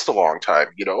last a long time,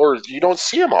 or you don't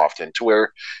see them often, to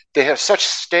where they have such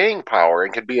staying power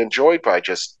and can be enjoyed by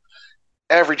just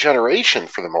every generation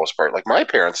for the most part. Like, my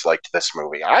parents liked this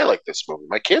movie. I like this movie.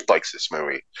 My kid likes this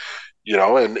movie,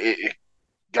 and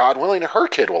God willing, her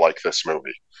kid will like this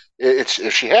movie. It's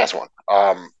if she has one.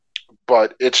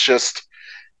 But it's just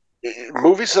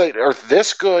movies that are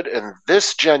this good and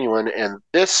this genuine and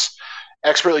this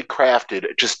expertly crafted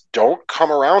just don't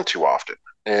come around too often.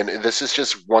 And this is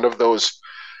just one of those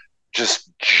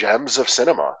just gems of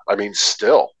cinema. I mean,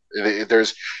 still, and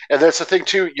that's the thing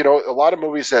too. A lot of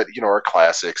movies that are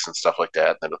classics and stuff like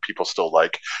that, that people still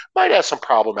like, might have some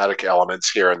problematic elements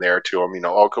here and there to them.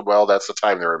 Well, that's the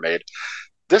time they were made.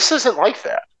 This isn't like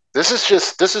that.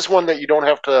 This is one that you don't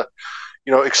have to,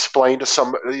 explain to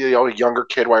some, a younger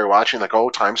kid while you're watching, like, oh,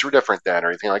 times were different then, or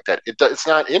anything like that. It's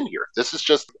not in here. This is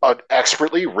just an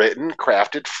expertly written,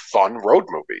 crafted, fun road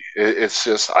movie. It's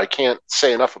just, I can't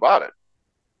say enough about it.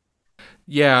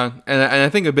 Yeah, and I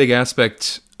think a big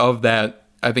aspect of that,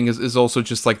 I think, is also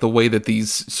just like the way that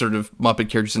these sort of Muppet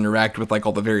characters interact with like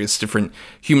all the various different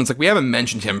humans. Like, we haven't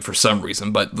mentioned him for some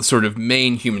reason, but the sort of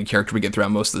main human character we get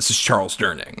throughout most of this is Charles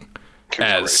Durning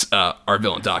as our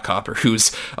villain Doc Hopper,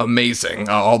 who's amazing.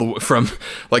 All the way from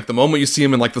like the moment you see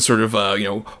him in like the sort of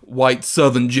white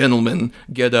Southern gentleman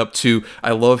get up to,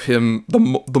 I love him the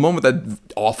moment that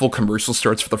awful commercial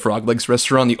starts for the Frog Legs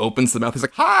restaurant. He opens the mouth. He's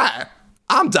like, "Hi,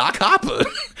 I'm Doc Hopper."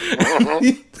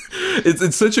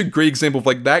 It's such a great example of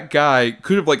like that guy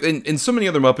could have, like, in so many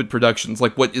other Muppet productions,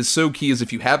 like what is so key is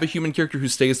if you have a human character who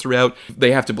stays throughout,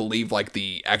 they have to believe like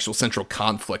the actual central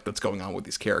conflict that's going on with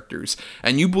these characters.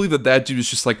 And you believe that dude is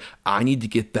just like, I need to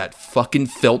get that fucking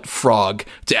felt frog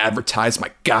to advertise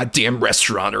my goddamn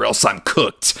restaurant or else I'm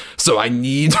cooked. So I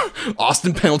need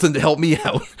Austin Pendleton to help me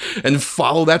out and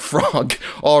follow that frog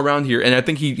all around here. And I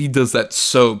think he does that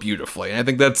so beautifully. And I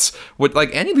think that's what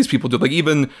like any of these people do. Like,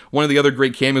 even one of the other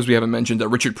great cameos we haven't mentioned,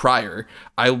 Richard Pryor.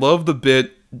 I love the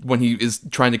bit when he is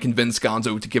trying to convince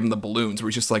Gonzo to give him the balloons, where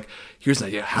he's just like, here's an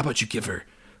idea, how about you give her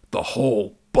the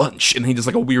whole bunch? And he does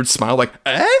like a weird smile, like,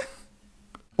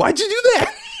 why'd you do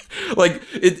that? Like,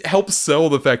 it helps sell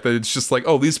the fact that it's just like,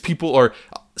 oh, these people are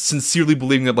sincerely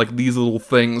believing that like these little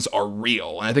things are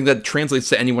real. And I think that translates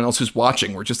to anyone else who's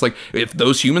watching. We're just like, if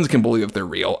those humans can believe that they're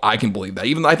real, I can believe that.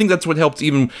 Even I think that's what helped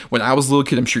even when I was a little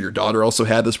kid. I'm sure your daughter also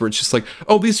had this, where it's just like,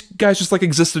 oh, these guys just like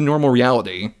exist in normal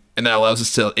reality, and that allows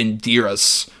us to endear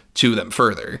us to them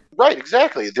further. Right,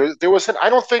 exactly. I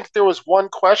don't think there was one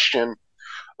question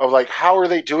of like, how are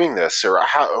they doing this, or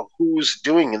who's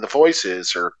doing the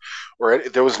voices, or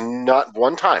there was not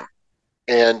one time.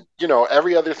 And,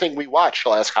 every other thing we watch,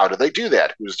 she'll ask, how do they do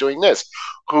that? Who's doing this?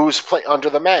 Who's playing under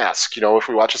the mask? If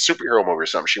we watch a superhero movie or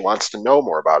something, she wants to know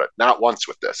more about it. Not once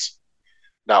with this.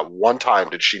 Not one time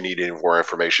did she need any more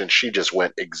information. She just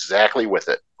went exactly with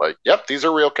it. Like, yep, these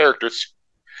are real characters.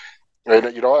 And,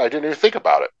 I didn't even think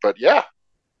about it. But yeah.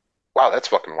 Wow, that's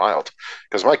fucking wild.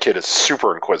 Because my kid is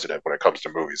super inquisitive when it comes to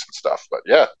movies and stuff. But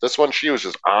yeah, this one, she was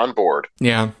just on board.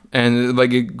 Yeah, and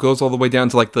like it goes all the way down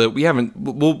to like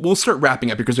we'll start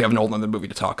wrapping up because we have an old another movie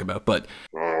to talk about. But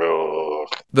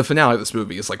the finale of this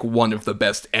movie is like one of the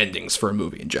best endings for a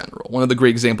movie in general. One of the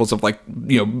great examples of like,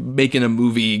 making a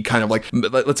movie kind of like,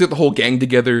 let's get the whole gang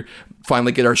together,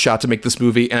 finally get our shot to make this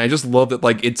movie. And I just love that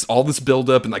like it's all this build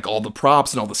up and like all the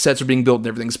props and all the sets are being built and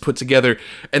everything's put together.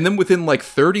 And then within like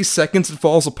 30 seconds it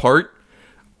falls apart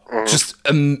just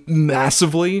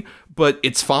massively, but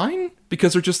it's fine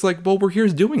because they're just like, well, we're here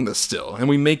doing this still and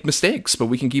we make mistakes, but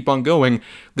we can keep on going,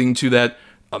 leading to that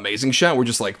amazing shot where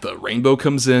just like the rainbow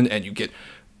comes in and you get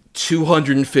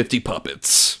 250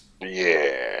 puppets.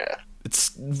 Yeah.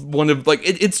 It's one of like,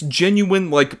 it's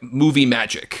genuine like movie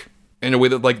magic in a way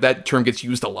that like that term gets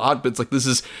used a lot, but it's like, this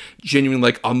is genuine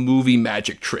like a movie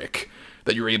magic trick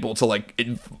that you're able to like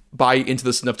buy into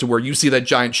this enough to where you see that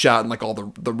giant shot and like all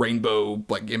the rainbow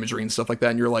like imagery and stuff like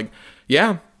that. And you're like,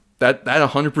 yeah, that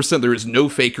 100%, there is no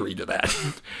fakery to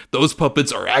that. Those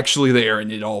puppets are actually there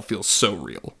and it all feels so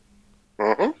real.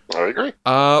 I agree.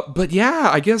 But yeah,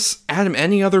 I guess, Adam,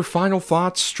 any other final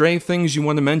thoughts, stray things you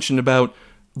want to mention about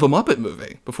the Muppet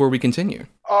movie before we continue?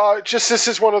 Just this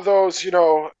is one of those,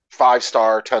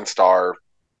 5-star, 10-star,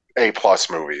 A-plus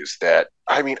movies that,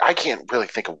 I mean, I can't really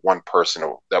think of one person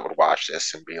that would watch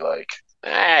this and be like,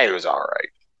 it was all right.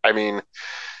 I mean,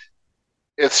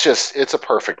 it's a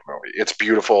perfect movie. It's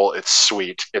beautiful. It's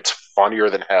sweet. It's funnier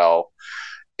than hell.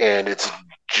 And it's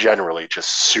generally just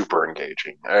super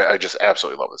engaging. I just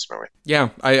absolutely love this movie. Yeah,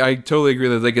 I totally agree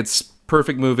that like it's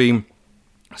perfect movie,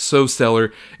 so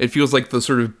stellar. It feels like the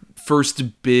sort of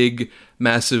first big,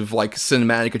 massive like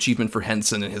cinematic achievement for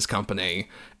Henson and his company.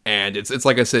 And it's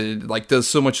like I said, it like does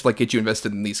so much like get you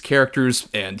invested in these characters.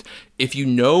 And if you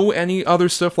know any other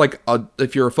stuff, like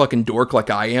if you're a fucking dork like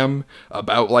I am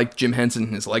about like Jim Henson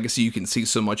and his legacy, you can see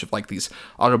so much of like these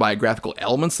autobiographical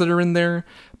elements that are in there.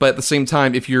 But at the same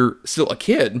time, if you're still a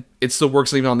kid, it still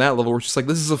works even on that level. Where it's just like,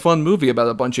 this is a fun movie about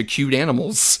a bunch of cute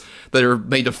animals that are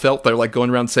made of felt that are like going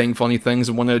around saying funny things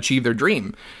and want to achieve their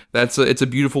dream. It's a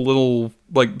beautiful little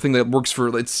like thing that works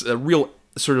for. It's a real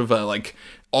sort of like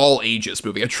all ages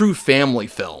movie, a true family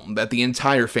film that the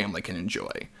entire family can enjoy.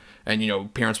 And, you know,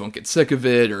 parents won't get sick of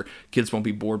it, or kids won't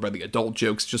be bored by the adult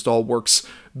jokes. It just all works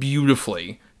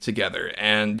beautifully together.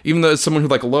 And even though as someone who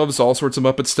like loves all sorts of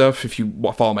Muppet stuff, if you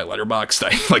follow my Letterboxd,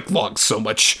 I like log so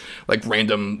much like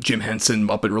random Jim Henson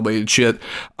Muppet related shit.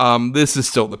 This is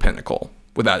still the pinnacle,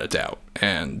 without a doubt.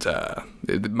 And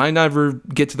it might never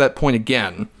get to that point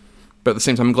again, but at the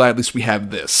same time, I'm glad at least we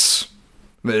have this,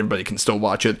 that everybody can still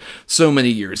watch it so many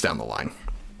years down the line.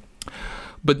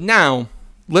 But now,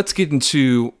 let's get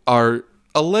into our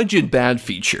alleged bad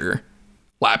feature,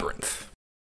 Labyrinth.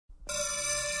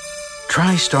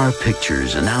 TriStar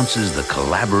Pictures announces the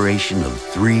collaboration of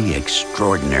three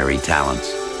extraordinary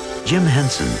talents. Jim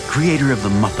Henson, creator of The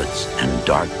Muppets and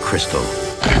Dark Crystal.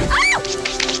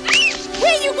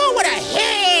 Where you go with a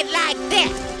head like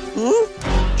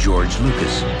that? George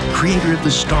Lucas, creator of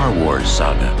the Star Wars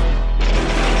saga.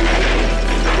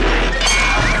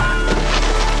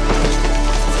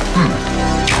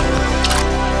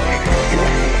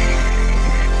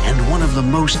 And one of the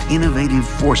most innovative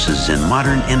forces in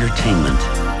modern entertainment,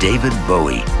 David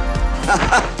Bowie.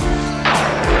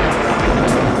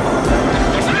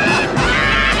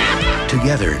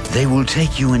 Together, they will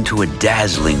take you into a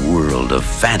dazzling world of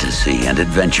fantasy and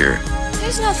adventure.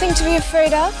 There's nothing to be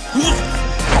afraid of.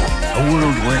 A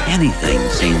world where anything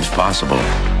seems possible,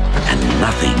 and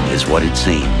nothing is what it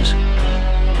seems.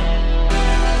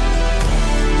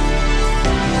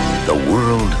 The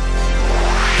world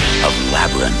of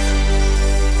Labyrinth.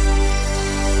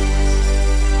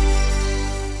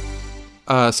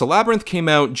 So Labyrinth came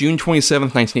out June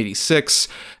 27th, 1986,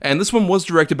 and this one was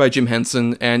directed by Jim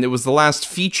Henson, and it was the last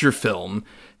feature film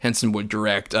Henson would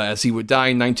direct, as he would die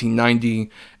in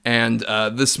 1990, and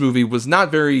this movie was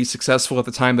not very successful at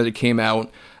the time that it came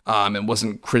out, and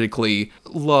wasn't critically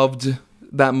loved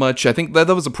that much. I think that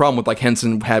was a problem with like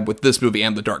Henson had with this movie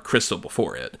and The Dark Crystal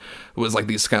before it. It was like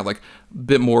these kind of like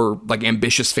bit more like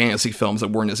ambitious fantasy films that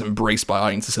weren't as embraced by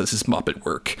audiences as his Muppet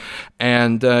work.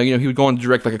 And you know, he would go on to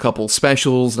direct like a couple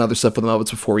specials and other stuff for the Muppets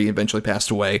before he eventually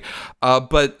passed away.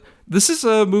 But this is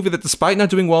a movie that, despite not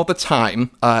doing well at the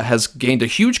time, has gained a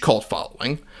huge cult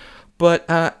following. But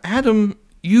Adam,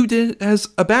 you did it as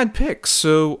a bad pick,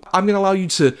 so I'm going to allow you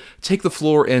to take the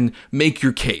floor and make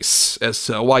your case as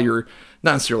to why you're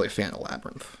not necessarily a fan of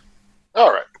Labyrinth.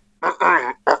 All right.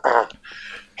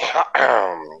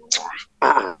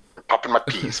 Popping my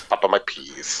peas.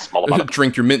 Small amount of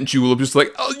Drink your mint julep, just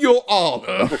like, oh, Your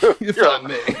Honor, if I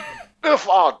may. If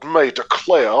I may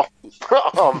declare.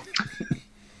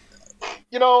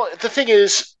 You know, the thing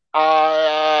is,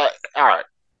 all right.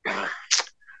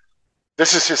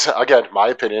 This is just, again, my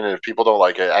opinion, and if people don't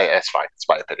like it, it's fine. It's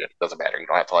my opinion. It doesn't matter. You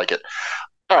don't have to like it.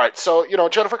 All right, so, you know,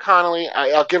 Jennifer Connelly,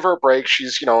 I'll give her a break.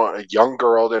 She's, you know, a young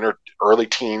girl in her early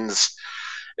teens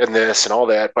in this and all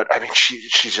that, but, I mean,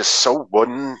 she's just so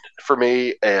wooden for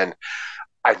me, and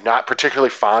I'm not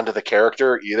particularly fond of the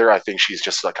character either. I think she's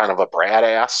just a kind of a brat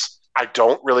ass. I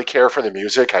don't really care for the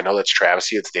music. I know that's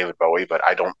travesty. It's David Bowie, but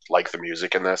I don't like the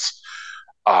music in this.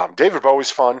 David Bowie's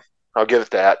fun. I'll give it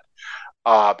that.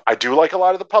 I do like a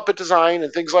lot of the puppet design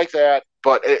and things like that,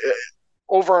 but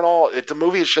over and all, the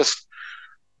movie is just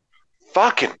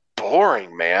fucking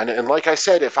boring, man. And like I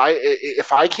said, if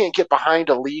I can't get behind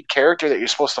a lead character that you're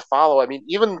supposed to follow, I mean,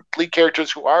 even lead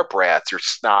characters who are brats or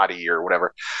snotty or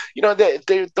whatever, you know,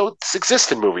 those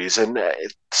exist in movies, and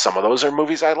some of those are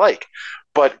movies I like.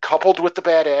 But coupled with the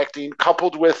bad acting,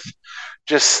 coupled with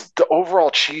just the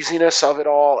overall cheesiness of it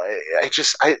all, it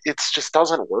just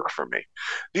doesn't work for me.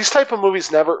 These type of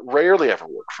movies rarely ever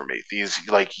work for me. These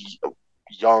like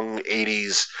young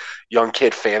 80s young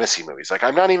kid fantasy movies. Like,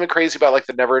 I'm not even crazy about like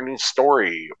the Never Ending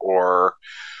Story or,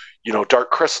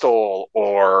 Dark Crystal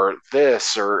or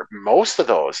this or most of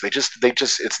those.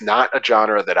 It's not a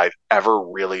genre that I've ever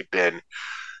really been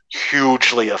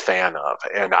hugely a fan of.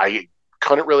 And I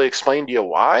couldn't really explain to you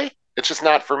why. It's just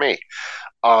not for me.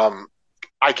 Um,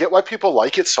 I get why people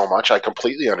like it so much. I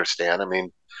completely understand. I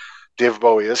mean, David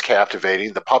Bowie is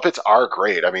captivating. The puppets are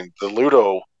great. I mean, the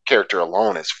Ludo character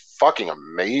alone is fucking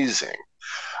amazing.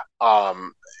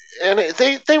 Um, and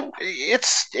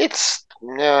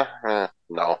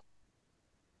no,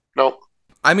 no.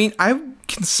 I mean, I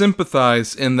can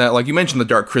sympathize in that, like you mentioned, the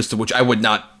Dark Crystal, which I would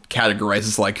not categorize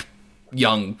as like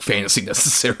young fantasy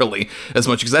necessarily as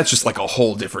much, because that's just like a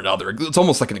whole different other. It's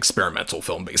almost like an experimental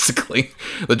film, basically.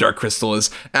 The Dark Crystal is,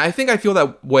 and I think I feel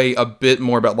that way a bit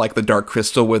more about like the Dark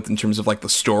Crystal with in terms of like the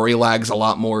story lags a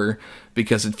lot more,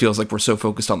 because it feels like we're so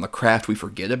focused on the craft we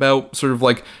forget about sort of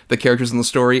like the characters in the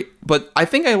story. But I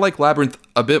think I like Labyrinth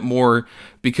a bit more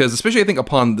because, especially I think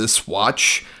upon this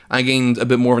watch, I gained a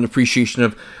bit more of an appreciation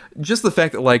of just the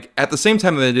fact that, like, at the same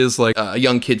time that it is like a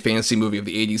young kid fantasy movie of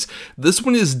the 80s, this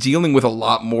one is dealing with a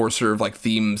lot more sort of like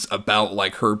themes about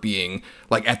like her being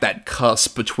like at that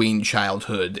cusp between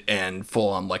childhood and full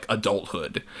on like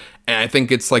adulthood. And I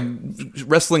think it's like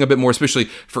wrestling a bit more, especially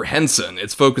for Henson.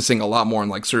 It's focusing a lot more on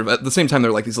like sort of at the same time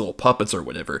they're like these little puppets or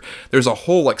whatever. There's a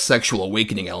whole like sexual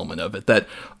awakening element of it that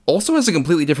also has a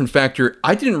completely different factor.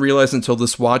 I didn't realize until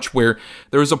this watch where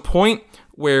there was a point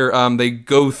where they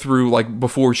go through, like,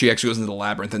 before she actually goes into the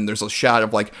labyrinth, and there's a shot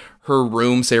of, like, her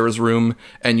room, Sarah's room,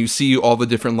 and you see all the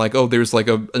different, like, there's, like,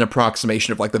 an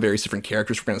approximation of, like, the various different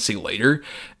characters we're going to see later,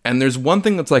 and there's one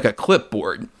thing that's, like, a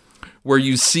clipboard, where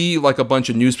you see, like, a bunch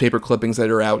of newspaper clippings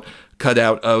that are cut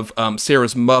out of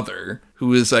Sarah's mother,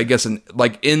 who is, I guess,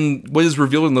 in what is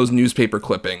revealed in those newspaper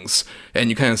clippings, and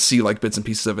you kind of see, like, bits and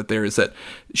pieces of it there, is that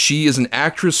she is an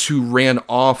actress who ran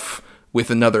off with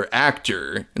another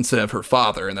actor instead of her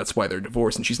father, and that's why they're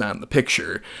divorced and she's not in the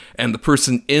picture. And the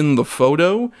person in the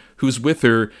photo who's with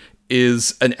her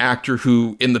is an actor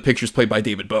who in the picture is played by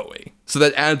David Bowie. So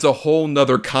that adds a whole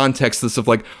nother context to this of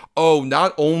like, oh,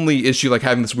 not only is she like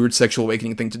having this weird sexual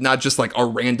awakening thing to not just like a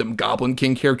random Goblin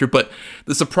King character, but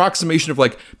this approximation of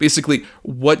like basically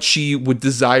what she would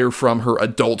desire from her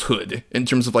adulthood in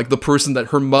terms of like the person that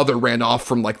her mother ran off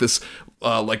from, like this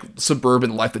like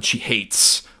suburban life that she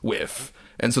hates with.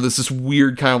 And so there's this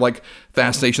weird kind of like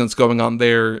fascination that's going on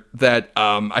there that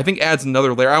I think adds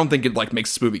another layer. I don't think it like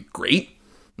makes this movie great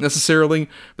necessarily,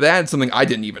 but that adds something I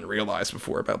didn't even realize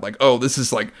before about like, oh, this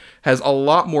is like has a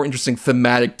lot more interesting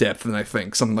thematic depth than I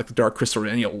think something like The Dark Crystal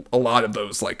and a lot of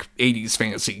those like 80s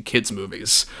fantasy kids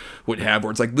movies would have, where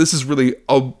it's like this is really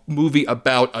a movie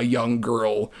about a young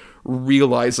girl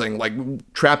realizing, like,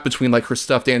 trapped between like her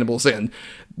stuffed animals and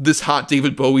this hot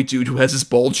David Bowie dude who has his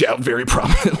bulge out very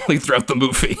prominently throughout the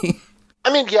movie.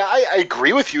 I mean, yeah, I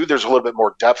agree with you. There's a little bit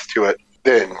more depth to it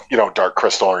than, Dark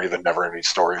Crystal or even Never Ending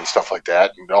Story and stuff like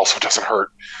that. And it also doesn't hurt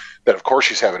that, of course,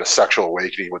 she's having a sexual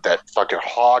awakening with that fucking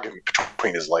hog in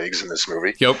between his legs in this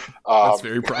movie. Yep, that's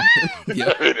very prominent.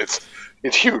 Yeah,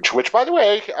 it's huge. Which, by the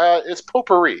way, is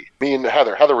potpourri. Me and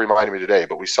Heather reminded me today,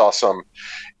 but we saw some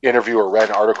interview or read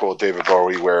an article with David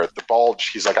Bowie where the bulge,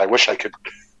 he's like, I wish I could,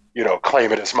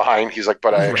 claim it as mine. He's like,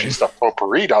 but I actually stuffed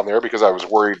potpourri down there because I was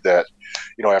worried that,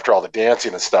 after all the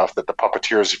dancing and stuff, that the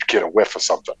puppeteers would get a whiff of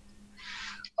something.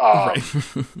 Right.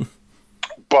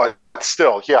 But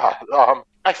still, yeah.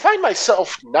 I find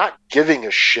myself not giving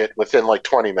a shit within like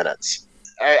 20 minutes.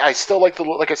 I still like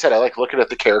like I said, I like looking at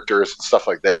the characters and stuff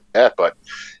like that. But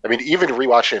I mean, even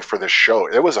rewatching it for this show,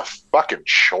 it was a fucking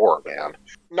chore, man.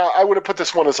 Now, I would have put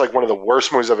this one as like one of the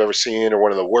worst movies I've ever seen, or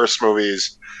one of the worst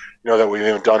movies, that we've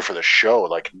even done for the show.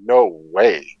 Like, no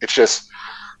way. This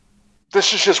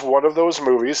is just one of those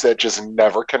movies that just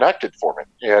never connected for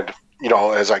me. And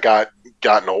as I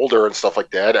gotten older and stuff like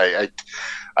that,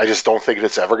 I just don't think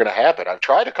it's ever going to happen. I've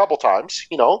tried a couple times.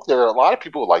 There are a lot of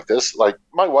people who like this. Like,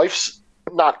 my wife's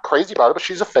not crazy about it, but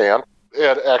she's a fan.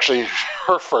 And actually,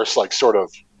 her first like sort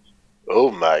of,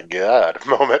 oh my god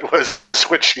moment was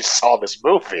when she saw this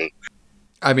movie.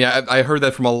 I mean, I heard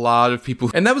that from a lot of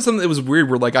people, and that was something that was weird,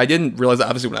 where, like, I didn't realize that,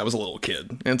 obviously, when I was a little kid,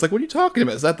 and it's like, what are you talking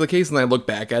about? Is that the case? And I look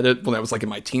back at it when I was, like, in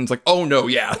my teens, like, oh, no,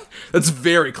 yeah, that's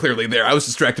very clearly there. I was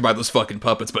distracted by those fucking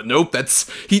puppets, but nope,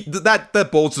 that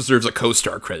Bulge deserves a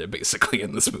co-star credit, basically,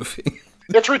 in this movie.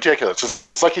 It's ridiculous.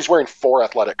 It's like he's wearing 4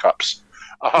 athletic cups.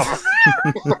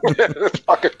 It's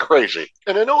fucking crazy.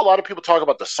 And I know a lot of people talk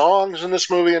about the songs in this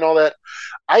movie and all that.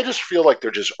 I just feel like they're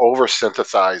just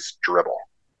over-synthesized dribble.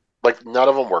 Like, none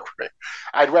of them work for me.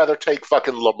 I'd rather take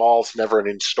fucking Lamal's Never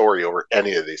Ending Story over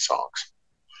any of these songs.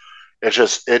 It's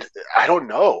just, I don't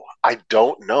know.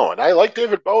 And I like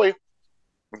David Bowie.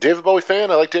 David Bowie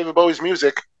fan. I like David Bowie's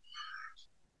music.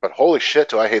 But holy shit,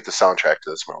 do I hate the soundtrack to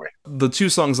this movie. The two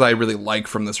songs I really like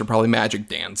from this are probably Magic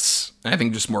Dance. I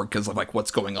think just more because of like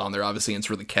what's going on there. Obviously, it's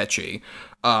really catchy.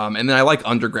 And then I like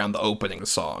Underground, the opening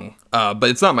song. But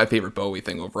it's not my favorite Bowie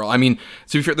thing overall. I mean,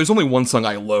 to be fair, there's only one song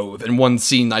I loathe, and one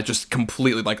scene I just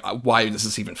completely like, why is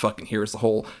this even fucking here? Is the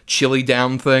whole Chili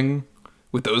Down thing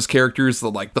with those characters,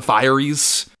 the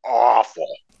Fireys.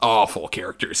 Awful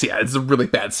characters. Yeah, it's a really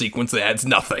bad sequence that adds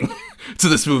nothing to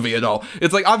this movie at all.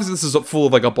 It's like, obviously this is full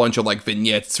of like a bunch of like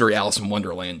vignettes. It's very Alice in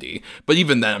Wonderland-y. But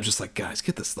even then, I'm just like, guys,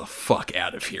 get this the fuck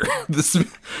out of here. This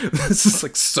is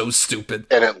like so stupid.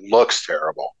 And it looks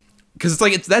terrible. Because it's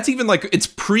like, that's even like, it's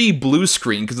pre-blue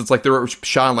screen, because it's like they're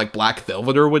shot on like black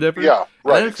velvet or whatever. Yeah,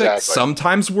 right, and exactly.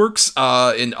 Sometimes works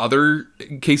in other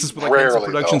cases with like Henson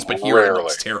productions, but here it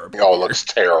looks terrible. No, it looks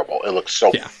terrible. It looks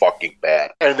so fucking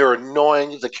bad. And they're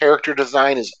annoying. The character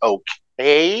design is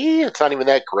okay. It's not even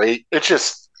that great. It's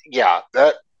just, yeah,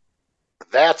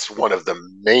 that's one of the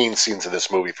main scenes of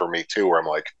this movie for me too, where I'm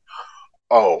like,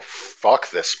 oh, fuck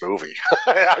this movie.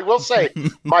 I will say,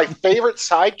 my favorite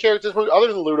side character in this movie, other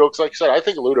than Ludo, because like I said, I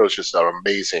think Ludo's just an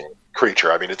amazing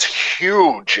creature. I mean, it's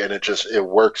huge, and it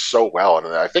works so well. And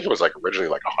I think it was like originally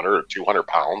like 100 or 200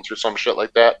 pounds or some shit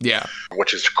like that. Yeah.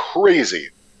 Which is crazy.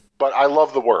 But I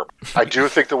love the worm. I do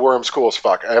think the worm's cool as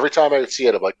fuck. Every time I see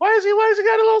it, I'm like, why has he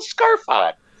got a little scarf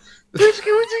on? He's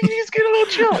getting a little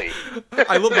chilly.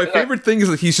 I love, my favorite thing is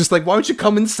that he's just like, why don't you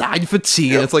come inside for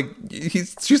tea? And it's like,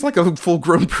 she's like a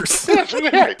full-grown person.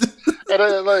 Yeah, and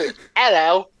I'm like,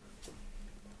 hello.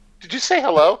 Did you say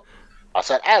hello? I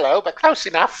said hello, but close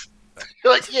enough.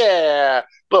 You're like, yeah,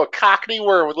 little cockney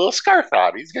worm with a little scarf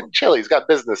on. He's getting chilly. He's got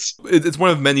business. It's one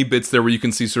of many bits there where you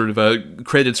can see sort of a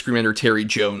credited screenwriter Terry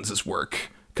Jones's work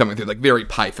coming through, like very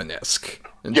Python-esque.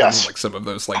 In terms of like some of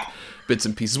those like bits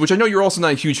and pieces, which I know you're also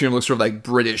not a huge fan of, sort of like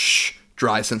British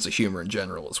dry sense of humor in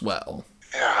general as well.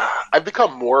 Yeah, I've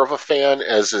become more of a fan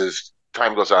as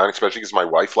time goes on, especially because my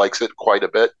wife likes it quite a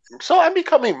bit. So I'm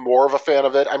becoming more of a fan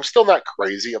of it. I'm still not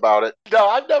crazy about it. No,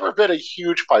 I've never been a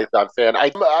huge Python fan.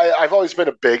 I've always been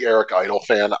a big Eric Idle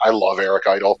fan. I love Eric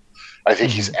Idle. I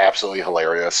think he's absolutely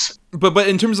hilarious. But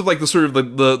in terms of like the sort of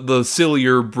the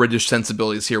sillier British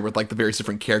sensibilities here with like the various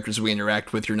different characters we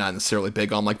interact with, you're not necessarily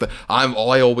big on like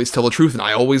I always tell the truth and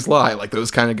I always lie, like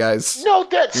those kind of guys. No,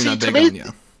 to me,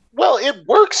 well, it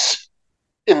works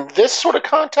in this sort of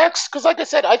context because, like I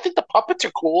said, I think the puppets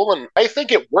are cool, and I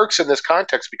think it works in this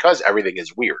context because everything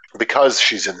is weird. Because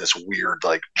she's in this weird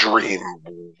like dream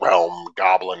realm,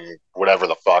 goblin, whatever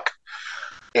the fuck.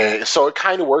 And so it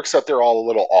kind of works that they're all a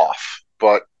little off.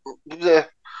 But did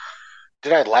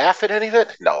I laugh at any of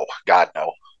it? No. God,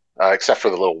 no. Except for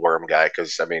the little worm guy,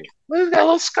 because, I mean, what has he got a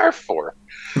little scarf for?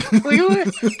 That's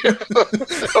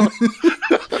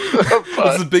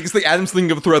the biggest thing Adam's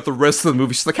thinking of throughout the rest of the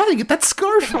movie. She's like, how do you get that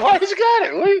scarf? Why has he got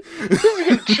it? Is he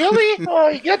getting chilly?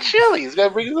 Oh, he got chilly. He's got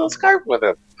to bring his little scarf with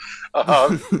him.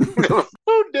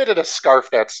 Who knitted a scarf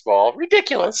that small?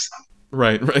 Ridiculous.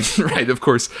 Right, of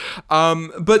course.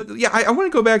 But yeah, I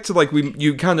want to go back to like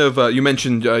you kind of you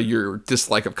mentioned your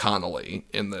dislike of Connolly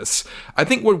in this. I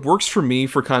think what works for me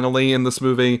for Connolly in this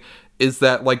movie is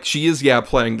that like she is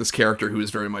playing this character who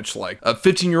is very much like a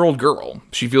 15-year-old girl.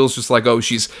 She feels just like, oh,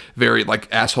 she's very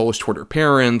like assholeish toward her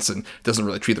parents and doesn't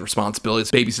really treat the responsibilities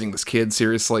of babysitting this kid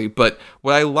seriously. But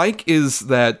what I like is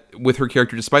that with her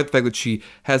character, despite the fact that she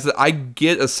has I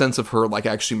get a sense of her like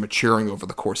actually maturing over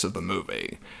the course of the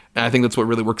movie. And I think that's what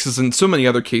really works, is in so many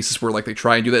other cases where like they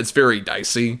try and do that, it's very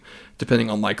dicey, depending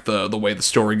on like the way the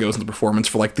story goes and the performance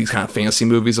for like these kind of fantasy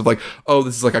movies of like, oh,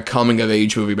 this is like a coming of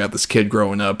age movie about this kid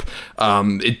growing up.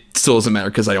 It still doesn't matter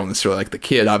because I don't necessarily like the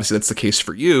kid. Obviously that's the case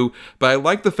for you, but I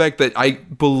like the fact that I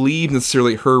believe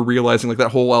necessarily her realizing like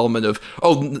that whole element of,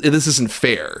 oh, this isn't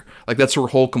fair. Like that's her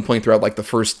whole complaint throughout like the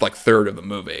first like third of the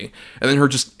movie. And then her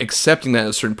just accepting that at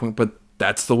a certain point, but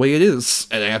that's the way it is.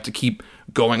 And I have to keep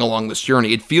going along this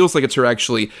journey. It feels like it's her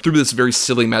actually through this very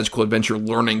silly magical adventure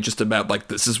learning just about like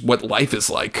this is what life is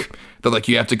like, that like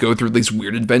you have to go through these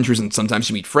weird adventures, and sometimes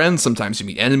you meet friends, sometimes you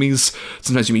meet enemies,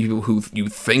 sometimes you meet people who you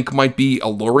think might be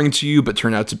alluring to you but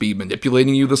turn out to be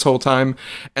manipulating you this whole time.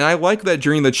 And I like that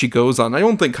journey that she goes on. I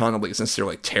don't think Connolly is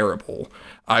necessarily terrible.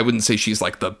 I wouldn't say she's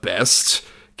like the best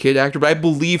kid actor, but I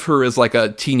believe her as like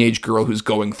a teenage girl who's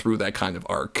going through that kind of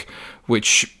arc,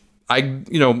 which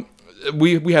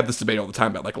we have this debate all the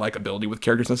time about like likability with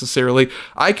characters necessarily.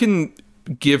 I can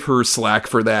give her slack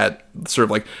for that sort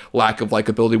of like lack of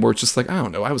likability, where it's just like, I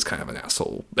don't know, I was kind of an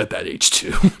asshole at that age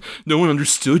too. No one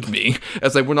understood me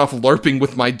as I went off LARPing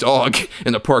with my dog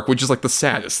in a park, which is like the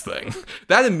saddest thing.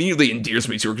 That immediately endears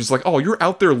me to her, because like, oh, you're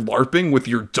out there LARPing with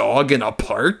your dog in a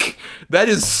park? That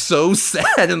is so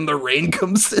sad, and the rain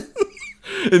comes in.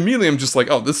 Immediately I'm just like,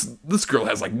 oh, this girl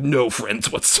has like no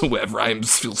friends whatsoever. I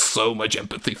just feel so much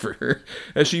empathy for her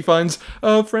as she finds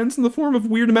friends in the form of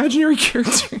weird imaginary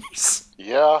characters.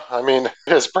 Yeah, I mean,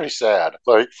 it is pretty sad,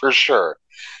 like, for sure.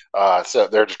 So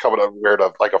they're just coming up weird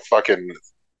of like a fucking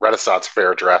Renaissance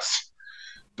fair dress.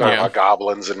 Talking about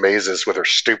goblins and mazes with her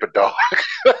stupid dog.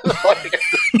 Like,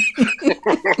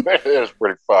 it is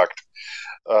pretty fucked.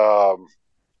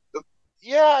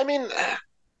 Yeah, I mean,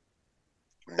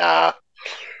 nah.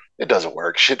 It doesn't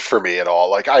work shit for me at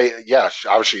all. Like,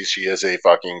 obviously she is a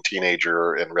fucking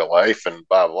teenager in real life and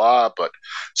blah blah, but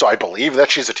so I believe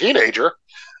that she's a teenager.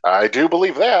 I do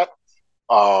believe that.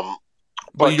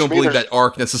 But you don't believe that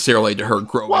arc necessarily to her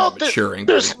growing and maturing.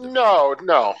 No,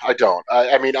 I don't.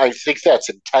 I mean, I think that's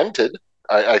intended.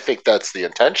 I think that's the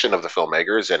intention of the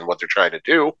filmmakers and what they're trying to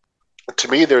do. To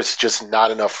me, there's just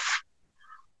not enough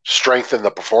strength in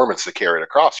the performance to carry it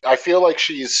across. I feel like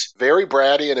she's very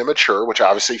bratty and immature, which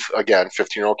obviously, again,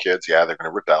 15-year-old kids, yeah, they're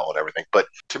going to rebel and everything. But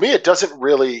to me, it doesn't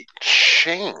really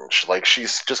change. Like,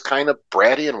 she's just kind of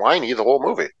bratty and whiny the whole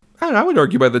movie. I don't know, I would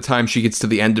argue by the time she gets to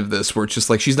the end of this, where it's just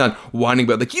like, she's not whining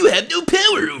about, like, you have no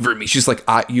power over me. She's like,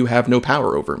 you have no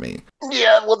power over me.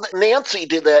 Yeah, well, Nancy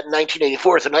did that in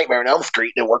 1984 as A Nightmare on Elm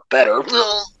Street, and it worked better.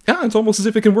 Yeah, it's almost as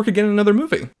if it can work again in another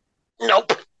movie.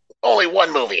 Nope. Only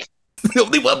one movie.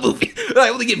 Only one movie. I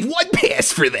only get one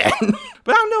pass for that.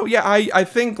 But I don't know. Yeah, I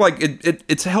think like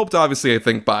it's helped, obviously, I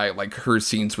think, by like her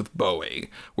scenes with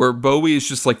Bowie, where Bowie is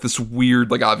just like this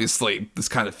weird, like, obviously this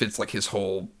kind of fits like his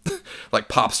whole like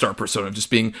pop star persona of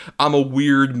just being, I'm a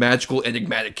weird, magical,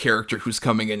 enigmatic character who's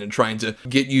coming in and trying to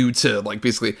get you to like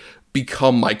basically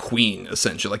become my queen,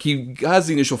 essentially. Like, he has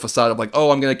the initial facade of like,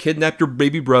 oh, I'm gonna kidnap your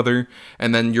baby brother,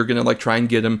 and then you're gonna like try and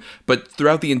get him. But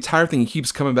throughout the entire thing, he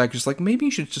keeps coming back just like, maybe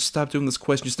you should just stop doing this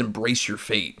quest, just embrace your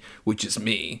fate, which is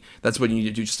me. That's what you need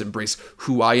to do, just embrace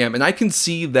who I am. And I can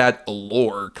see that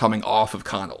allure coming off of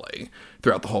Connolly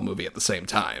throughout the whole movie at the same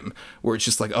time, where it's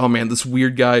just like, oh man, this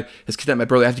weird guy has kidnapped my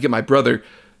brother, I have to get my brother,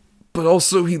 but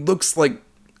also he looks like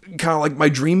kind of like my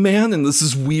dream man, and this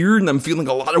is weird, and I'm feeling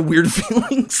a lot of weird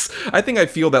feelings. I think I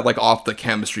feel that like off the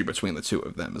chemistry between the two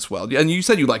of them as well. And you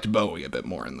said you liked Bowie a bit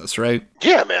more in this, right?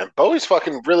 Yeah, man, Bowie's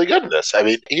fucking really good in this. I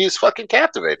mean, he's fucking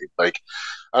captivating. Like,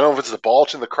 I don't know if it's the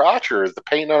bulge in the crotch or the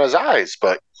paint on his eyes,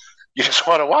 but you just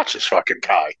want to watch this fucking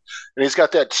guy. And he's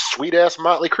got that sweet ass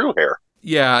Motley Crue hair.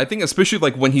 Yeah, I think especially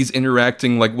like when he's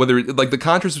interacting, like whether like the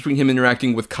contrast between him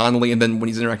interacting with Connolly and then when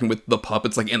he's interacting with the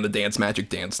puppets, like in the Dance Magic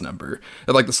Dance number.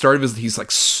 At like the start of his, he's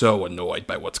like so annoyed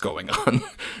by what's going on.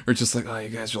 Or just like, oh, you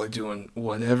guys are like doing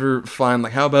whatever, fine.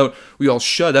 Like, how about we all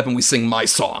shut up and we sing my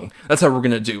song? That's how we're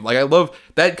gonna do. Like, I love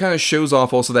that kind of shows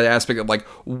off also that aspect of like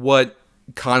what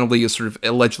Connolly is sort of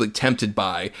allegedly tempted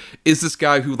by is this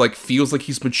guy who like feels like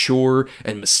he's mature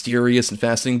and mysterious and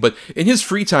fascinating, but in his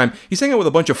free time he's hanging out with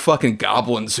a bunch of fucking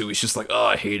goblins who he's just like, oh,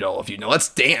 I hate all of you, now let's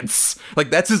dance. Like,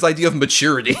 that's his idea of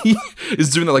maturity. Is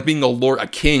doing that, like being a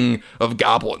king of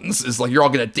goblins is like, you're all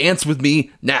gonna dance with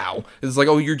me now. It's like,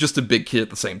 oh, you're just a big kid at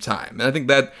the same time. And I think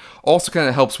that also kind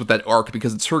of helps with that arc,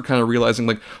 because it's her kind of realizing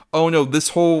like, oh no, this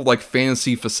whole like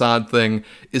fantasy facade thing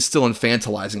is still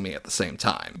infantilizing me at the same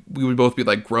time. We would both be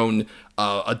like grown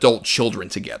adult children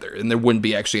together, and there wouldn't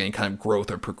be actually any kind of growth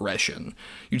or progression.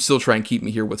 You'd still try and keep me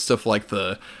here with stuff like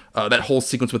the that whole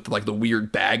sequence with like the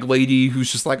weird bag lady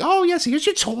who's just like, oh yes, here's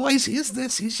your toys, here's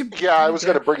this, here's your... Yeah, I was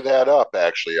going to bring that up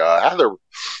actually.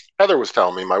 Heather was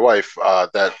telling me, my wife,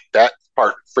 that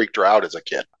part freaked her out as a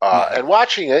kid. And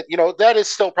watching it, you know, that is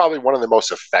still probably one of the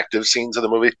most effective scenes of the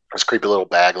movie. This creepy little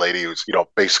bag lady who's, you know,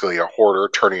 basically a hoarder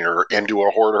turning her into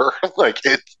a hoarder. Like,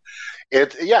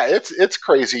 it's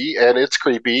crazy and it's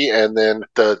creepy, and then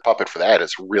the puppet for that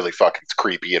is really fucking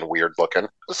creepy and weird looking.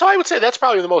 So I would say that's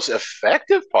probably the most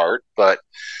effective part, but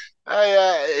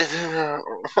I'm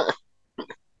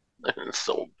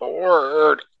so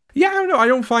bored. Yeah, I don't know. I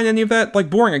don't find any of that like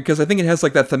boring, because I think it has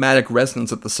like that thematic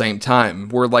resonance at the same time,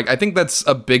 where like I think that's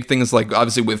a big thing is like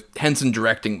obviously with Henson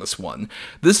directing this one.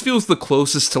 This feels the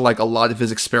closest to like a lot of his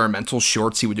experimental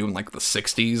shorts he would do in like the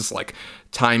 60s, like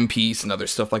Timepiece and other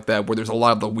stuff like that, where there's a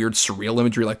lot of the weird surreal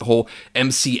imagery, like the whole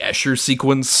MC Escher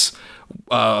sequence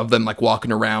of them like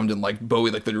walking around and like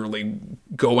Bowie like literally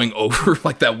going over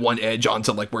like that one edge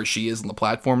onto like where she is on the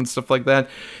platform and stuff like that.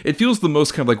 It feels the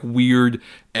most kind of like weird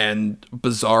and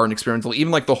bizarre and experimental.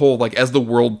 Even like the whole like as the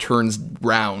world turns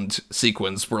round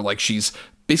sequence where like she's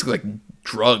basically like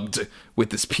drugged with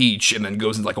this peach and then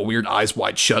goes into like a weird Eyes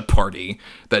Wide Shut party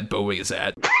that Bowie is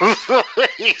at.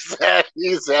 he's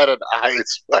at an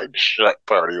Eyes Wide Shut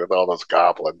party with all those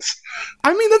goblins.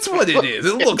 I mean, that's what it is.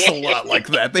 It looks a lot like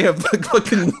that. They have like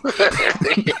fucking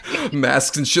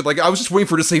masks and shit. Like, I was just waiting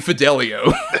for her to say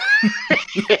Fidelio.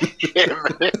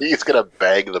 He's gonna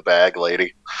bag the bag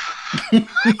lady.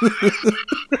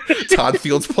 Todd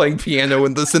Fields playing piano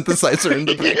and the synthesizer in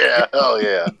the back. Yeah, hell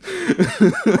yeah.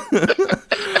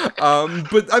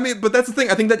 But that's the thing.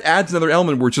 I think that adds another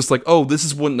element where it's just like, oh, this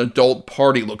is what an adult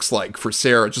party looks like for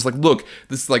Sarah. Just like, look,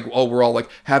 this is like, oh, we're all like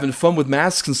having fun with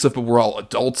masks and stuff, but we're all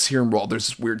adults here, and there's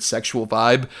this weird sexual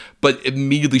vibe. But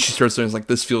immediately she starts saying, like,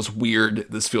 this feels weird,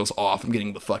 this feels off, I'm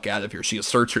getting the fuck out of here. She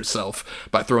asserts herself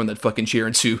by throwing that fucking chair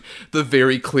into the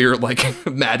very clear, like,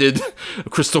 matted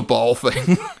crystal ball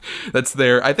thing that's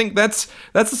there. I think that's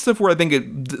the stuff where I think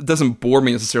it doesn't bore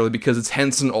me necessarily, because it's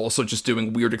Henson also just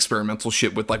doing weird experimental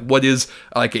shit with like what is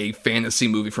like a fantasy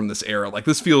movie from this era. Like,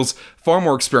 this feels far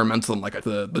more experimental than like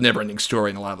the Neverending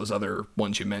Story and a lot of those other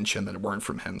ones you mentioned that weren't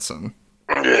from Henson.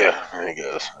 Yeah, I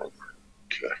guess.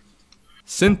 Okay.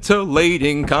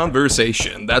 Scintillating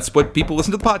conversation. That's what people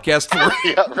listen to the podcast for.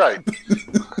 Yeah, right.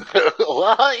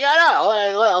 Well,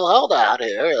 hold on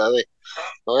here.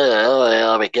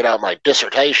 Let me get out my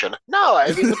dissertation. No,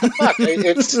 I mean, what the fuck?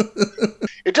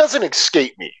 It doesn't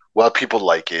escape me why people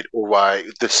like it, or why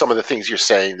some of the things you're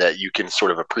saying that you can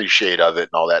sort of appreciate of it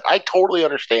and all that. I totally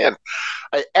understand.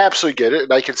 I absolutely get it,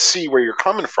 and I can see where you're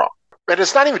coming from. And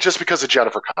it's not even just because of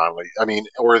Jennifer Connelly. I mean,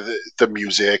 or the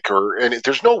music,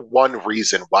 there's no one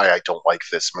reason why I don't like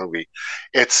this movie.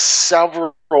 It's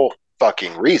several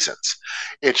fucking reasons.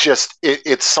 It's just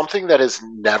it's something that has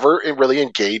never really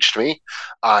engaged me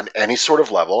on any sort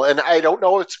of level, and I don't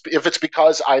know if it's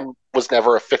because I was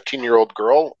never a 15-year-old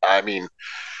girl. I mean,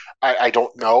 I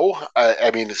don't know.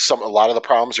 I mean, a lot of the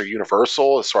problems are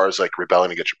universal as far as like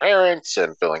rebelling against your parents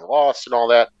and feeling lost and all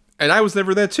that. And I was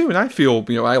never that too, and I feel,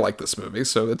 I like this movie,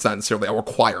 so it's not necessarily a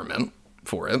requirement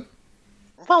for it.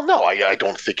 Well, no, I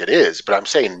don't think it is, but I'm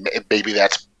saying maybe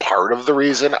that's part of the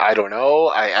reason. I don't know.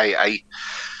 I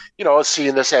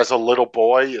seeing this as a little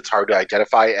boy, it's hard to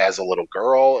identify as a little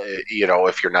girl,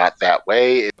 if you're not that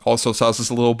way. Also saw us as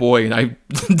a little boy, and I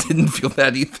didn't feel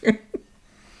that either.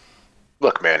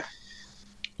 Look, man.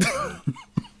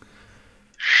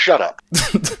 Shut up.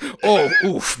 Oh,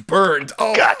 oof, burned.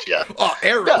 Oh, gotcha. Oh,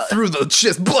 arrow through the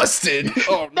chest, busted.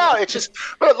 Oh, no, it's just,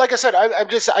 but like I said, I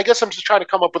guess I'm just trying to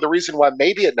come up with a reason why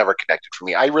maybe it never connected for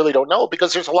me. I really don't know,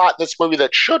 because there's a lot in this movie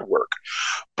that should work.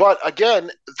 But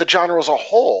again, the genre as a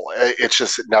whole, it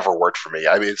never worked for me.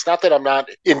 I mean, it's not that I'm not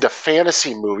into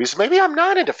fantasy movies. Maybe I'm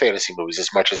not into fantasy movies as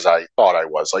much as I thought I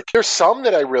was. Like, there's some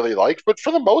that I really liked, but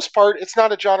for the most part, it's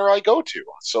not a genre I go to.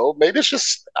 So maybe it's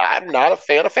just, I'm not a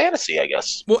fan of fantasy, I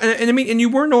guess. Well, and I mean, and you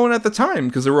were known at the time,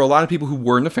 because there were a lot of people who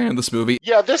weren't a fan of this movie.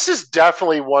 Yeah, this is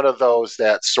definitely one of those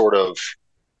that sort of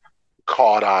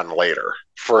caught on later,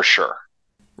 for sure.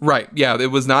 Right, yeah,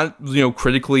 it was not,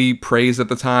 critically praised at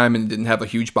the time and didn't have a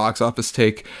huge box office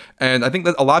take. And I think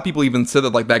that a lot of people even said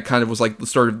that, like, that kind of was, like, the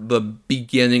sort of the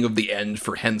beginning of the end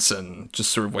for Henson,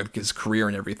 just sort of like his career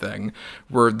and everything,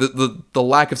 where the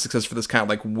lack of success for this kind of,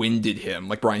 like, winded him,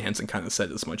 like Brian Henson kind of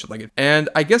said as much. Like, and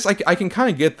I guess I can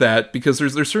kind of get that, because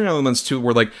there's certain elements, too,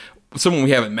 where, like, someone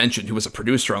we haven't mentioned who was a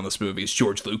producer on this movie is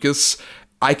George Lucas.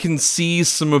 I can see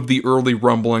some of the early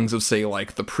rumblings of, say,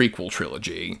 like, the prequel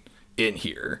trilogy in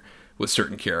here with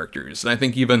certain characters. And I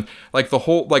think even like the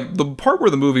whole, like the part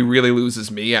where the movie really loses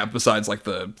me, besides like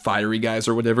the fiery guys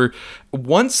or whatever,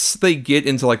 once they get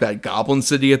into like that Goblin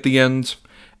City at the end,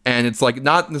 and it's like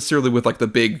not necessarily with like the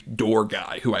big door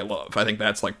guy who I love. I think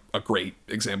that's like a great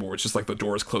example where it's just like the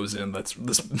doors close in, that's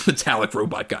this metallic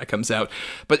robot guy comes out.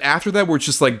 But after that, where it's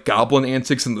just like goblin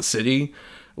antics in the city,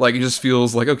 like, it just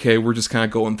feels like, okay, we're just kind of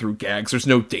going through gags. There's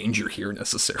no danger here,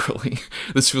 necessarily.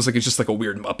 This feels like it's just like a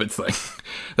weird Muppet thing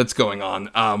that's going on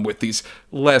with these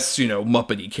less,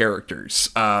 Muppety characters.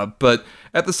 But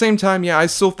at the same time, yeah, I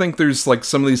still think there's, like,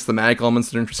 some of these thematic elements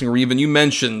that are interesting. Or even, you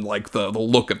mentioned, like, the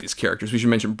look of these characters. We should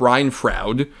mention Brian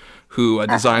Froud, who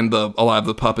designed a lot of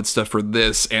the puppet stuff for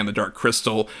this and the Dark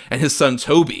Crystal, and his son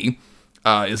Toby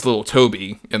is little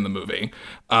Toby in the movie.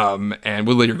 And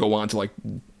we'll later go on to, like,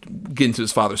 get into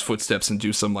his father's footsteps and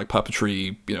do some like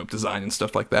puppetry, design and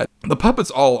stuff like that. The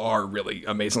puppets all are really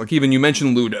amazing. Like even you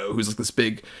mentioned Ludo, who's like this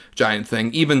big giant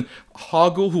thing. Even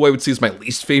Hoggle, who I would say is my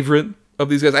least favorite of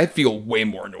these guys. I feel way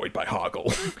more annoyed by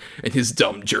Hoggle and his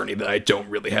dumb journey that I don't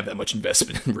really have that much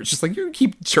investment in. Where it's just like, you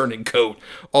keep turning coat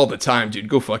all the time, dude.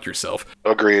 Go fuck yourself.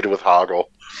 Agreed with Hoggle.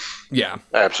 Yeah.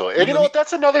 Absolutely. And you know what?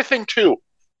 That's another thing, too.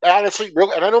 Honestly,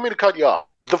 and I don't mean to cut you off.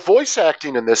 The voice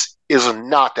acting in this is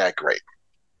not that great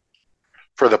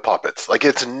for the puppets. Like,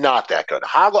 it's not that good.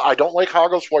 Hoggle, I don't like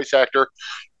Hoggle's voice actor.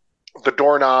 The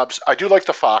doorknobs. I do like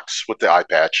the fox with the eye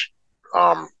patch.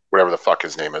 Whatever the fuck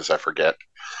his name is, I forget.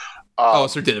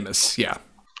 Sir Didymus, yeah.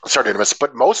 Sir Didymus.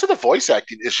 But most of the voice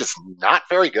acting is just not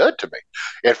very good to me.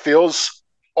 It feels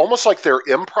almost like they're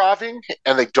improvising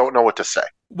and they don't know what to say.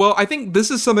 Well, I think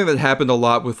this is something that happened a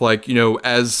lot with, like,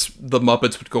 as the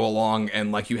Muppets would go along,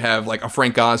 and, like, you have, like, a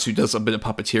Frank Oz who does a bit of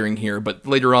puppeteering here, but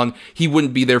later on, he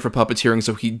wouldn't be there for puppeteering,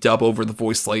 so he'd dub over the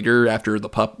voice later after the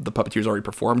puppeteers already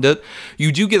performed it.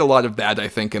 You do get a lot of that, I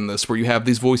think, in this, where you have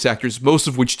these voice actors, most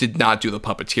of which did not do the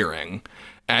puppeteering.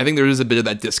 And I think there is a bit of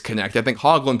that disconnect. I think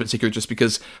Hoggle in particular, just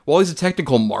because while he's a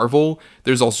technical marvel,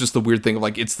 there's also just the weird thing of,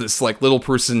 like, it's this, like, little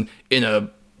person in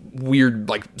a weird,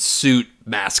 like, suit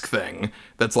mask thing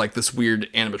that's like this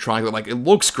weird animatronic that, like, it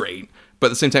looks great, but at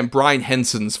the same time, Brian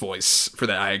Henson's voice for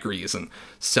that, I agree, isn't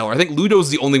stellar. I think Ludo's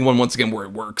the only one, once again, where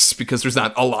it works, because there's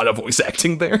not a lot of voice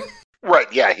acting there.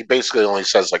 Right, yeah, he basically only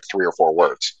says like 3 or 4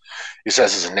 words. He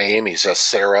says his name, he says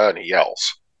Sarah, and he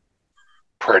yells.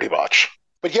 Pretty much.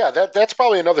 But yeah, that's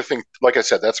probably another thing, like I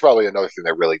said, that's probably another thing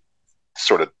that really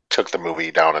sort of took the movie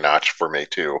down a notch for me,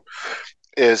 too.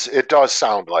 Is it does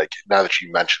sound like, now that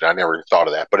you mentioned it, I never thought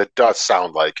of that, but it does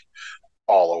sound like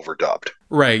all overdubbed.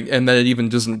 Right, and then it even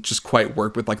doesn't just quite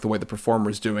work with, like, the way the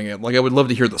performer's doing it. Like, I would love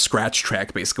to hear the scratch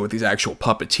track, basically, with these actual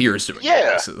puppeteers doing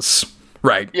voices.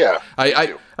 Right. Yeah.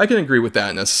 I can agree with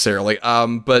that necessarily.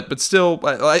 But still,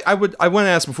 I want to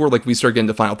ask before, like, we start getting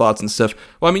to final thoughts and stuff.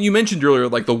 Well, I mean, you mentioned earlier,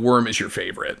 like, the worm is your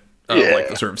favorite. Like,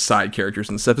 the sort of side characters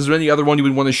and stuff. Is there any other one you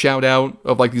would want to shout out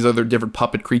of, like, these other different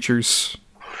puppet creatures?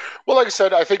 Well, like I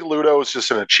said, I think Ludo is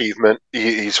just an achievement.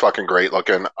 He's fucking great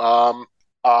looking.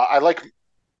 I like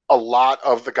a lot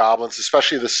of the goblins,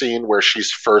 especially the scene where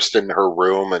she's first in her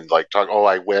room and like talking, "Oh,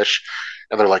 I wish,"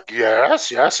 and they're like, "Yes,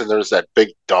 yes," and there's that big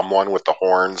dumb one with the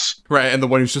horns, right? And the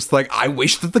one who's just like, "I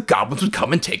wish that the goblins would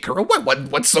come and take her away."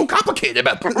 What's so complicated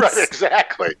about this? Right,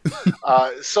 exactly.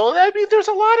 So I mean, there's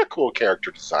a lot of cool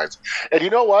character designs, and you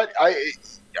know what?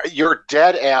 You're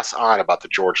dead ass on about the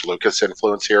George Lucas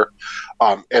influence here,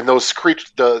 and those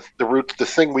creatures, the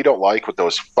thing we don't like with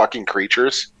those fucking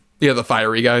creatures. Yeah, the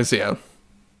fiery guys. Yeah,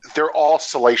 they're all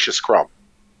Salacious Crumb.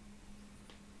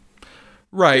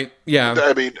 Right. Yeah.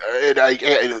 I mean,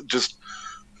 it just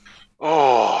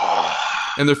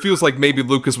And it feels like maybe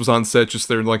Lucas was on set just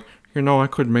there, like, I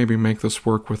could maybe make this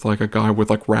work with like a guy with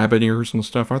like rabbit ears and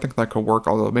stuff. I think that could work.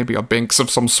 Although maybe a Binks of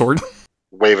some sort.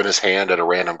 Waving his hand at a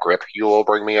random grip. You will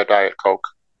bring me a Diet Coke.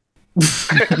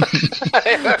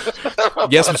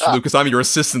 Yes, Mr. Lucas, I'm your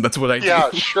assistant. That's what I do. Yeah,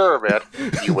 sure, man.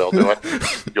 You will do it.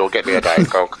 You'll get me a Diet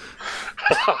Coke.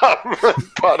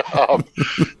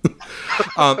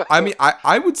 I mean,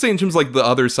 I would say in terms of like the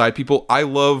other side people, I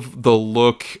love the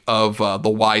look of the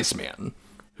wise man,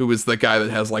 who is the guy that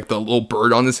has like the little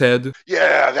bird on his head.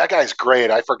 Yeah, that guy's great.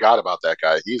 I forgot about that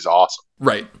guy. He's awesome.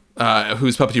 Right.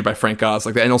 Who's puppeteered by Frank Oz,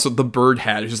 like that, and also the bird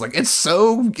hat is just like, it's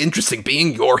so interesting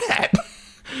being your hat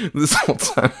this whole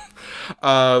time.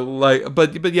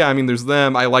 But yeah, I mean, there's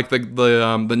them. I like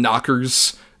the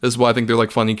knockers as well. I think they're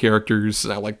like funny characters.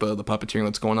 I like the puppeteering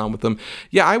that's going on with them.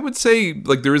 Yeah, I would say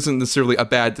like there isn't necessarily a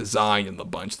bad design in the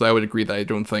bunch. So I would agree that I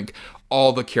don't think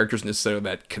all the characters necessarily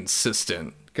that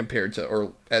consistent compared to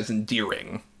or as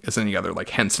endearing as any other like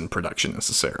Henson production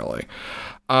necessarily.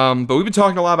 But we've been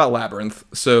talking a lot about Labyrinth.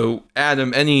 So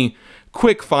Adam, any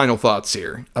quick final thoughts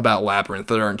here about Labyrinth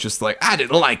that aren't just like, I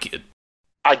didn't like it?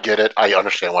 I get it. I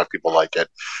understand why people like it.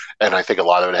 And I think a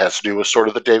lot of it has to do with sort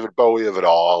of the David Bowie of it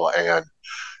all and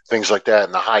things like that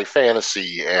and the high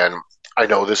fantasy. And I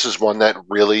know this is one that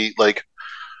really, like,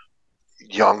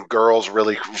 young girls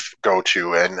really go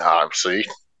to, and obviously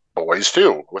boys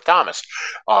too, with Thomas.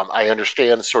 I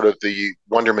understand sort of the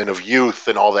wonderment of youth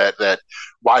and all that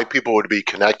why people would be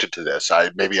connected to this.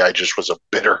 Maybe I just was a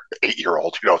bitter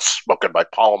 8-year-old, smoking my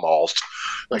Pall Malls.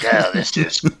 Like, this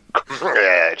is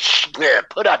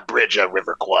put on Bridge on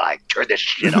River Kwai. Turn this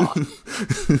shit off.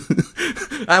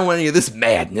 I want any of this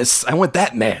madness. I want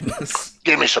that madness.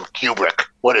 Give me some Kubrick.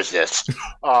 What is this?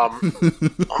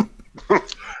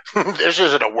 This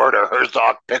isn't a Werner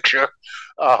Herzog picture.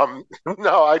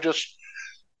 No,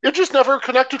 it just never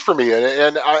connected for me.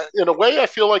 And in a way, I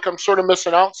feel like I'm sort of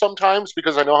missing out sometimes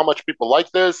because I know how much people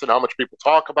like this and how much people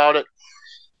talk about it.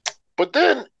 But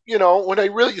then, when I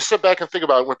really sit back and think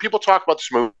about it, when people talk about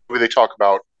this movie, they talk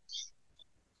about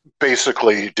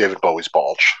basically David Bowie's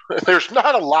bulge. There's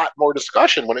not a lot more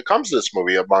discussion when it comes to this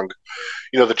movie among,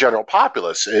 the general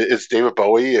populace. It's David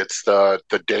Bowie. It's the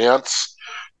dance,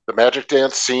 the magic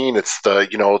dance scene. It's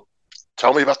the,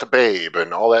 tell me about the babe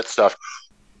and all that stuff.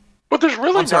 But there's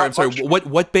really I'm sorry.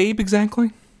 What babe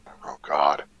exactly? Oh,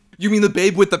 God. You mean the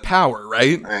babe with the power,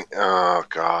 right? Oh,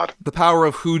 God. The power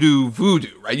of hoodoo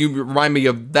voodoo, right? You remind me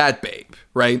of that babe,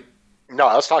 right? No,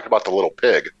 I was talking about the little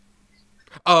pig.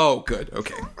 Oh, good.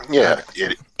 Okay. Yeah,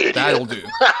 idiot. That'll do.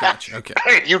 Gotcha. Okay.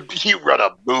 Hey, you run a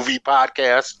movie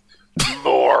podcast,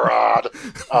 moron.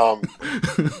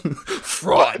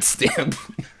 Fraud stamp.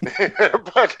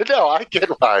 But no, I get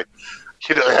why.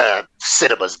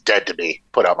 Cinema's dead to me.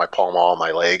 Put out my palm on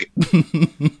my leg.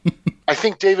 I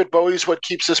think David Bowie's what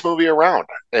keeps this movie around.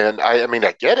 And I mean,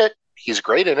 I get it. He's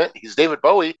great in it. He's David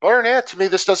Bowie. But other than that, to me,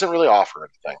 this doesn't really offer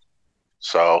anything.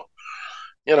 So,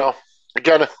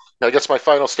 again, I guess my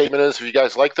final statement is, if you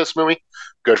guys like this movie,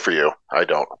 good for you. I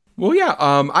don't. Well, yeah,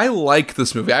 I like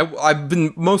this movie. I've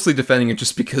been mostly defending it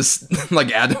just because,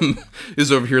 Adam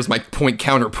is over here as my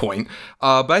counterpoint.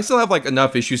 But I still have,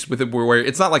 enough issues with it where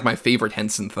it's not, my favorite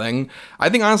Henson thing. I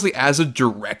think, honestly, as a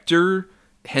director,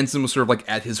 Henson was sort of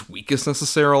at his weakest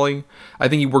necessarily. I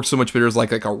think he worked so much better as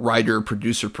like a writer,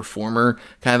 producer, performer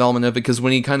kind of element of it, because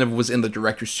when he kind of was in the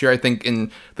director's chair, I think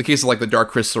in the case of The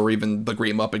Dark Crystal or even The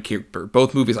Great Muppet Caper,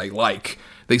 both movies I like,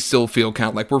 they still feel kind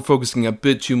of like we're focusing a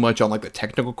bit too much on the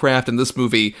technical craft, and this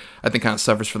movie I think kind of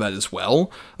suffers for that as well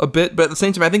a bit. But at the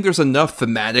same time, I think there's enough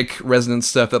thematic resonance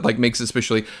stuff that makes it,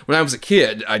 especially when I was a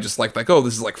kid, I just oh,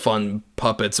 this is fun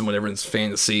puppets and whatever, and it's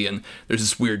fantasy, and there's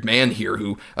this weird man here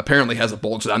who apparently has a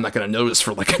bulge that I'm not going to notice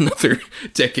for another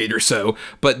decade or so.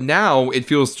 But now it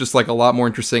feels just a lot more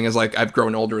interesting as I've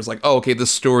grown older. It's oh, okay,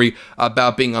 this story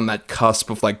about being on that cusp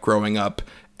of growing up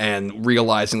and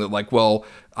realizing that well,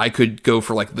 I could go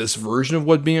for this version of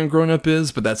what being a grown-up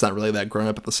is, but that's not really that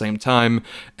grown-up at the same time,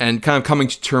 and kind of coming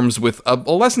to terms with a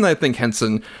lesson that I think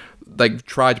Henson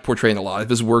tried to portray in a lot of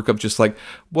his work of just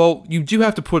well, you do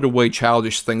have to put away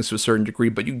childish things to a certain degree,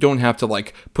 but you don't have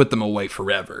to put them away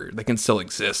forever. They can still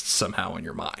exist somehow in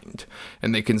your mind,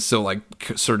 and they can still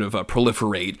sort of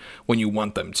proliferate when you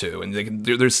want them to, and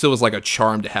there still is a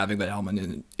charm to having that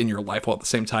element in your life while at the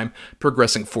same time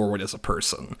progressing forward as a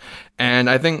person. And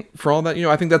I think for all that,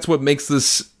 I think that's what makes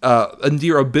this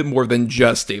endear a bit more than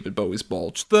just David Bowie's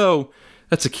bulge, though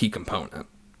that's a key component.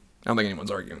 I don't think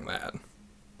anyone's arguing that.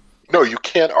 No, you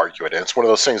can't argue it. And it's one of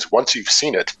those things, once you've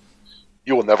seen it,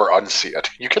 you will never unsee it.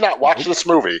 You cannot watch this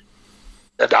movie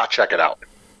and not check it out.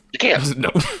 You can't.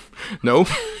 No.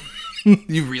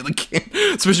 You really can't.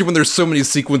 Especially when there's so many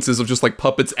sequences of just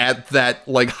puppets at that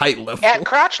height level. At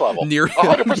crotch level. Near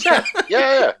 100%.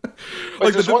 Yeah.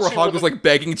 The bit where Hog was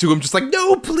begging to him, just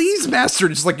no, please, master.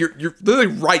 Just you're literally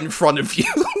right in front of you.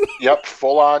 Yep,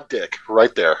 full on dick.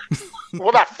 Right there.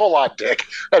 Well, not full-on dick.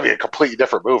 That'd be a completely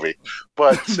different movie.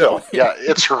 But still, no. Yeah,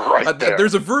 it's right there.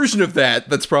 There's a version of that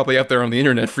that's probably out there on the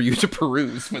internet for you to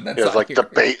peruse. But that's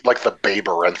the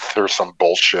Labyrinth or some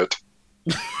bullshit.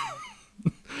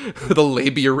 The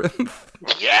Labyrinth?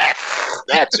 Yes!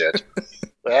 That's it.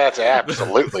 That's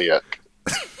absolutely it.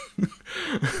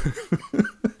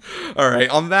 All right,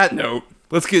 on that note,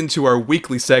 let's get into our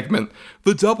weekly segment,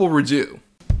 The Double Redo.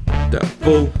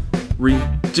 Double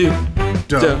Redo.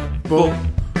 Double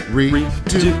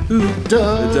redo,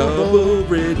 double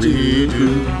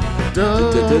redo,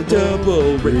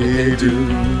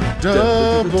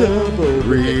 double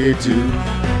redo,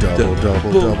 double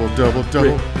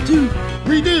redo,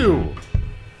 redo.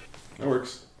 That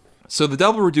works. So the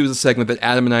Double Redo is a segment that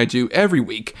Adam and I do every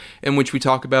week, in which we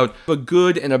talk about a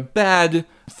good and a bad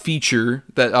feature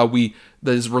that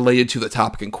that is related to the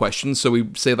topic in question. So we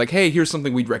say hey, here's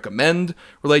something we'd recommend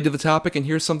related to the topic, and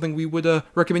here's something we would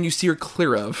recommend you steer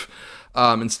clear of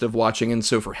instead of watching. And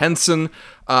so for Henson,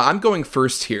 I'm going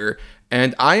first here,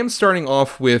 and I am starting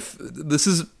off with, this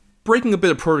is breaking a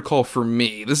bit of protocol for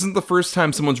me. This isn't the first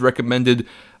time someone's recommended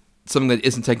something that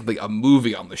isn't technically a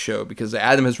movie on the show, because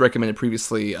Adam has recommended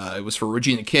previously, it was for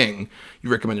Regina King, you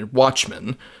recommended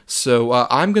Watchmen. So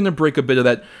I'm going to break a bit of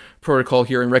that protocol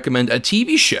here and recommend a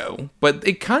TV show, but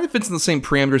it kind of fits in the same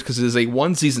parameters because it is a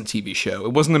one-season TV show.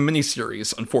 It wasn't a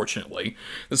miniseries, unfortunately.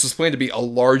 This was planned to be a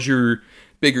larger,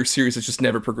 bigger series that just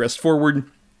never progressed forward.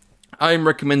 I am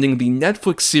recommending the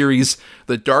Netflix series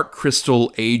The Dark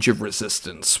Crystal: Age of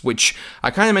Resistance, which I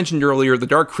kind of mentioned earlier. The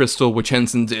Dark Crystal, which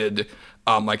Henson did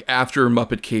like after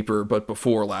Muppet Caper, but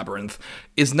before Labyrinth,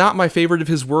 is not my favorite of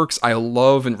his works. I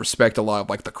love and respect a lot of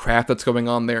like the craft that's going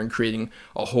on there and creating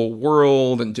a whole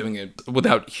world and doing it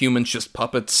without humans, just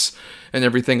puppets and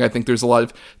everything. I think there's a lot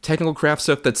of technical craft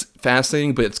stuff that's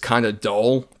fascinating, but it's kind of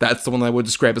dull. That's the one I would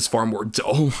describe as far more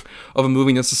dull of a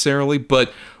movie necessarily.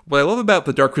 But what I love about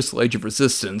The Dark Crystal Age of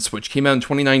Resistance, which came out in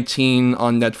 2019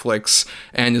 on Netflix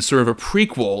and is sort of a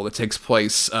prequel that takes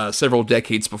place several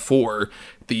decades before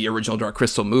the original Dark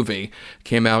Crystal movie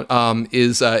came out,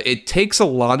 is it takes a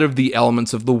lot of the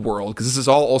elements of the world, because this is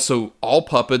also all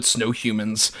puppets, no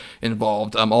humans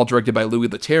involved, all directed by Louis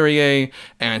Leterrier,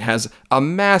 and has a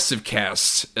massive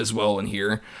cast as well in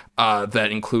here.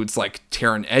 That includes like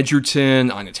Taron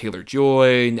Egerton, Anya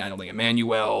Taylor-Joy, Natalie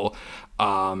Emmanuel,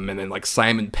 and then like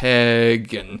Simon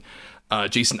Pegg and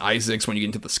Jason Isaacs when you get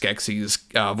into the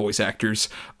Skeksis voice actors.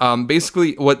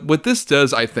 Basically, what this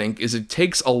does, I think, is it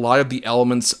takes a lot of the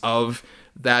elements of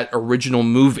that original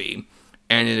movie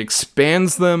and it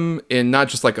expands them in not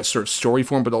just like a sort of story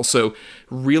form, but also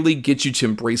really gets you to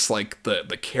embrace like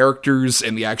the characters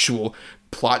and the actual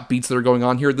plot beats that are going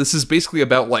on here. This is basically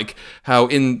about like how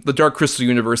in the Dark Crystal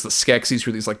universe, the Skeksis,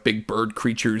 who are these like big bird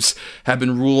creatures, have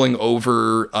been ruling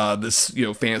over this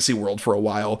fantasy world for a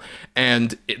while,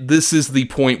 and this is the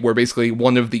point where basically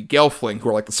one of the Gelfling, who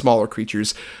are like the smaller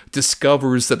creatures,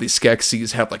 discovers that the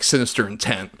Skeksis have like sinister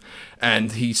intent,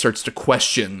 and he starts to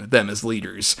question them as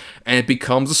leaders, and it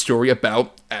becomes a story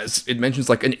about, as it mentions,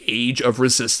 like an age of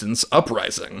resistance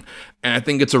uprising. And I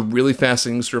think it's a really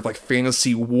fascinating sort of like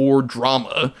fantasy war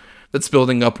drama that's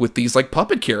building up with these like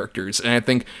puppet characters. And I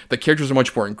think the characters are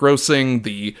much more engrossing.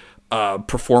 The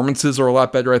performances are a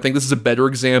lot better. I think this is a better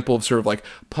example of sort of like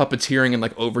puppeteering and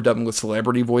like overdubbing with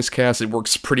celebrity voice cast. It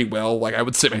works pretty well. Like I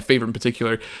would say my favorite in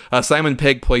particular, Simon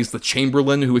Pegg plays the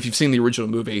Chamberlain, who, if you've seen the original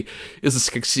movie, is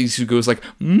the Skeksis who goes like,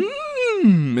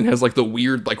 and has like the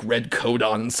weird like red coat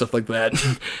on and stuff like that.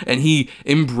 And he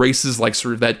embraces like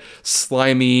sort of that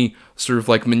slimy sort of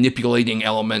like manipulating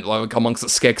element like amongst the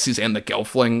Skeksis and the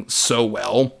Gelfling so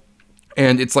well.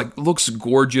 And it's like, looks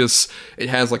gorgeous. It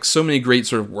has like so many great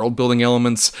sort of world building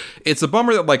elements. It's a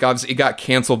bummer that like obviously it got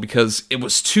canceled because it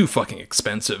was too fucking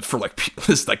expensive for like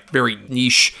this like very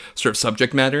niche sort of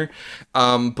subject matter.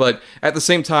 But at the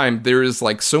same time, there is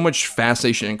like so much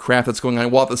fascination and craft that's going on.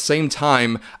 While at the same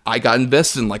time, I got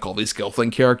invested in like all these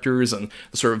Gelfling characters and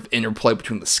the sort of interplay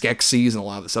between the Skeksis and a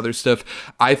lot of this other stuff.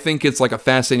 I think it's like a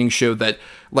fascinating show that,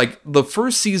 like, the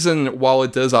first season, while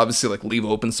it does obviously like leave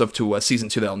open stuff to a season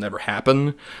 2 that'll never happen,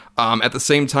 at the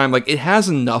same time, like, it has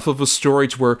enough of a story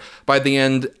to where by the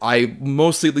end, I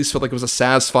mostly at least felt like it was a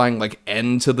satisfying like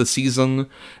end to the season,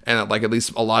 and like at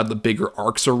least a lot of the bigger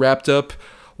arcs are wrapped up.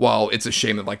 While it's a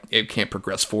shame that like it can't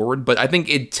progress forward, but I think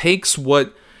it takes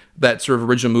what that sort of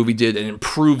original movie did and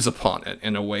improves upon it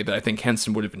in a way that I think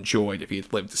Henson would have enjoyed if he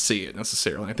had lived to see it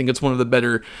necessarily. I think it's one of the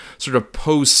better sort of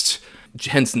post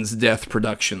Henson's death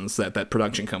productions that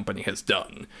production company has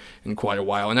done in quite a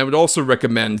while. And I would also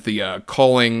recommend the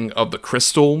Calling of the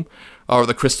Crystal, or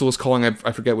The Crystal is Calling,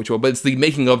 I forget which one, but it's the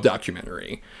making of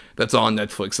documentary that's on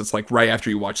Netflix. It's like right after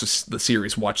you watch the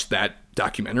series, watch that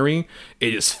documentary.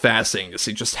 It is fascinating to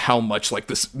see just how much like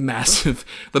this massive,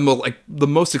 the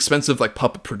most expensive like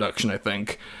puppet production, I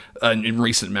think, in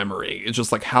recent memory. It's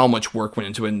just like how much work went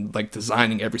into it in like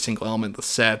designing every single element, the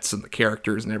sets and the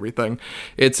characters and everything.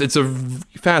 It's a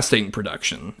fascinating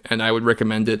production, and I would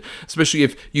recommend it, especially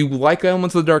if you like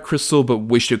elements of the Dark Crystal but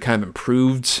wish to kind of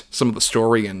improved some of the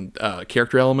story and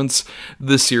character elements.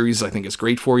 This series I think is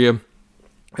great for you.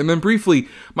 And then briefly,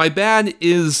 My Bad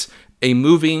is a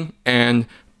movie, and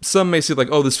some may say like,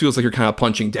 oh, this feels like you're kind of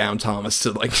punching down, Thomas,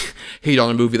 to like hate on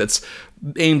a movie that's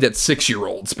aimed at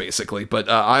 6-year-olds, basically. But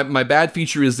My Bad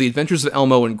feature is The Adventures of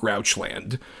Elmo in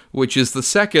Grouchland, which is the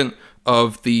second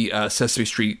of the Sesame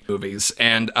Street movies.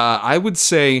 And I would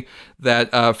say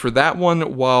that for that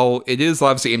one, while it is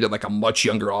obviously aimed at like a much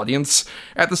younger audience,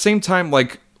 at the same time,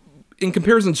 like, in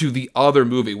comparison to the other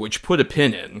movie, which put a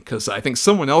pin in, because I think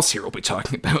someone else here will be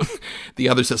talking about the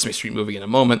other Sesame Street movie in a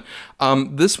moment,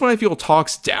 this one I feel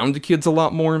talks down to kids a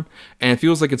lot more, and it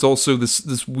feels like it's also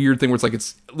this weird thing where it's like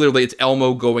it's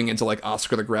Elmo going into like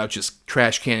Oscar the Grouch's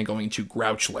trash can and going to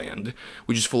Grouchland,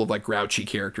 which is full of like grouchy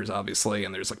characters, obviously,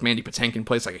 and there's like Mandy Patinkin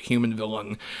plays like a human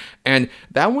villain, and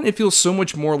that one it feels so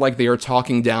much more like they are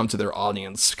talking down to their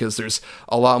audience, because there's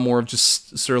a lot more of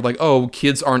just sort of like, oh,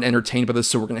 kids aren't entertained by this,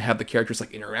 so we're going to have the characters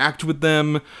like interact with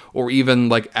them, or even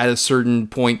like at a certain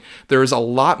point there's a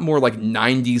lot more like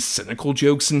 90s cynical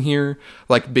jokes in here,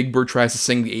 like Big Bird tries to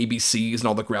sing the ABCs and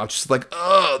all the Grouch is like,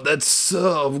 oh, that's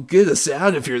so, get us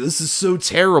out of here, this is so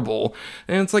terrible.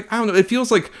 And it's like, I don't know, it feels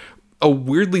like a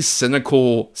weirdly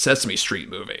cynical Sesame Street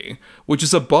movie, which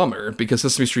is a bummer because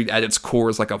Sesame Street at its core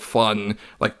is like a fun,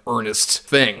 like earnest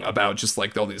thing about just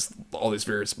like all these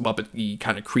various Muppet-y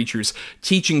kind of creatures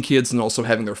teaching kids and also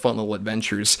having their fun little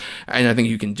adventures. And I think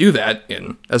you can do that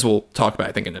in, as we'll talk about,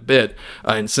 I think in a bit,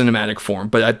 in cinematic form.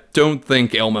 But I don't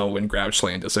think Elmo in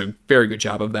Grouchland does a very good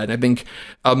job of that. And I think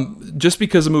just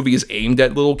because a movie is aimed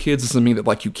at little kids doesn't mean that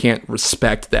like you can't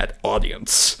respect that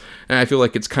audience. And I feel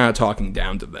like it's kind of talking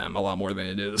down to them a lot more than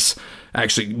it is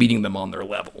actually meeting them on their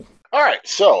level. All right,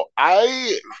 so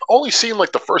I only seen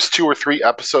like the first 2 or 3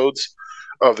 episodes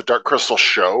of the Dark Crystal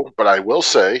show, but I will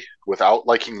say, without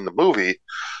liking the movie,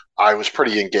 I was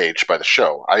pretty engaged by the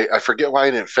show. I forget why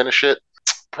I didn't finish it.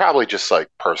 Probably just like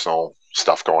personal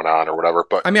stuff going on or whatever.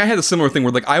 But I mean, I had a similar thing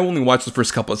where like I only watched the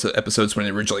first couple of episodes when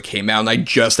it originally came out, and I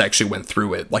just actually went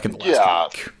through it like in the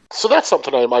last week. So that's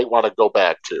something I might want to go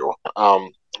back to.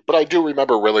 But I do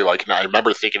remember really liking it. I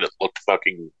remember thinking it looked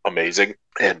fucking amazing.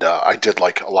 And I did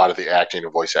like a lot of the acting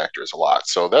and voice actors a lot.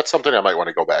 So that's something I might want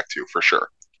to go back to for sure.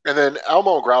 And then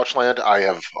Elmo and Grouchland, I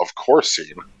have, of course,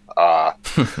 seen.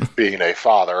 Being a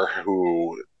father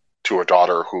to a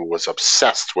daughter who was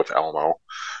obsessed with Elmo,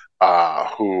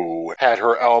 who had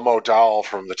her Elmo doll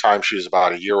from the time she was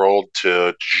about a year old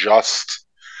to just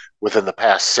within the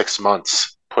past 6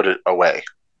 months put it away.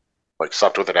 Like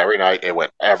slept with it every night. It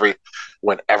went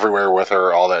everywhere with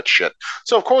her, all that shit.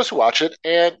 So of course we watch it,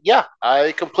 and yeah,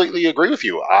 I completely agree with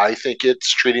you. I think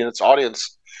it's treating its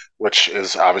audience, which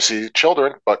is obviously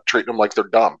children, but treating them like they're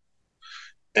dumb.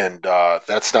 And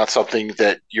that's not something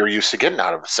that you're used to getting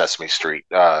out of a Sesame Street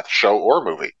show or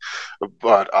movie.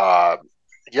 But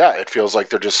yeah, it feels like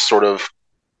they're just sort of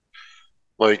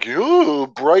like, ooh,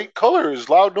 bright colors,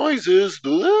 loud noises,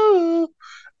 ooh.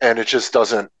 And it just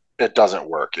doesn't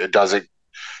work. It doesn't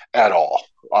at all.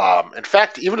 In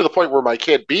fact, even to the point where my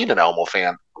kid, being an Elmo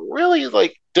fan, really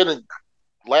like didn't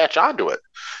latch onto it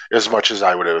as much as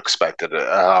I would have expected.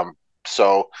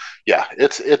 So yeah,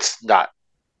 it's not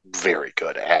very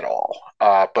good at all.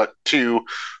 But to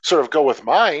sort of go with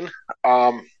mine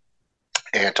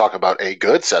and talk about a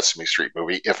good Sesame Street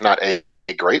movie, if not a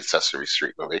great Sesame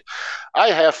Street movie, I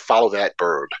have Follow That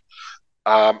Bird.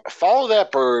 Follow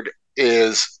That Bird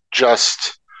is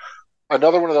just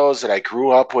another one of those that I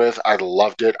grew up with. I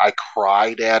loved it. I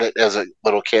cried at it as a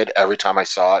little kid every time I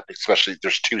saw it, especially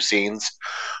there's 2 scenes.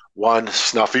 One,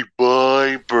 Snuffy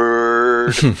Boy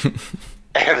Bird. And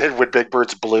then when Big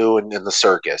Bird's blue and in the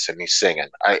circus and he's singing.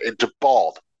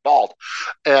 Bald.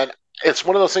 And it's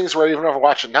one of those things where even if I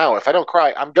watch it now, if I don't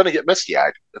cry, I'm going to get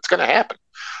misty-eyed. It's going to happen.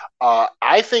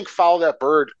 I think Follow That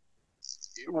Bird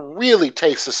really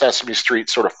takes the Sesame Street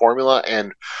sort of formula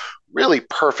and really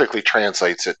perfectly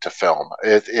translates it to film.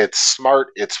 It's smart,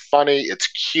 it's funny, it's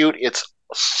cute, it's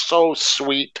so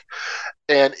sweet,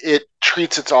 and it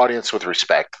treats its audience with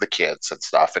respect, the kids and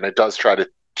stuff, and it does try to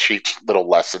teach little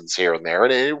lessons here and there,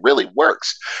 and it really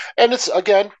works. And it's,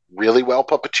 again, really well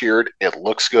puppeteered. It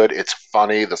looks good, it's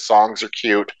funny, the songs are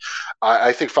cute.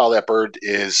 I think Follow That Bird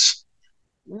is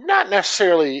not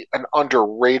necessarily an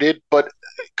underrated, but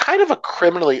kind of a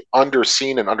criminally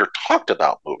underseen and under-talked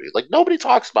about movie. Like, nobody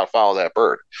talks about Follow That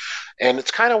Bird. And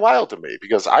it's kind of wild to me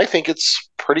because I think it's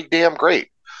pretty damn great.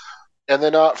 And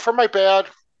then for my bad,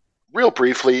 real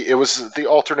briefly, it was the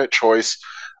alternate choice,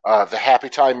 The Happy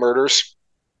Time Murders.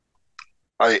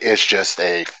 It's just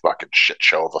a fucking shit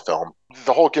show of a film.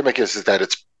 The whole gimmick is that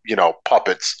it's,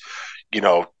 puppets,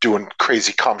 doing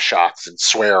crazy cum shots and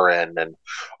swearing and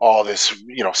all this,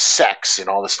 sex and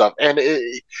all this stuff. And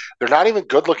they're not even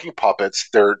good-looking puppets.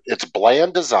 It's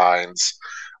bland designs.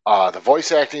 The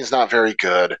voice acting is not very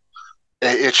good.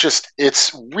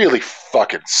 It's really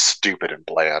fucking stupid and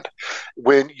bland.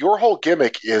 When your whole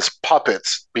gimmick is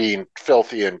puppets being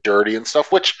filthy and dirty and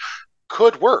stuff, which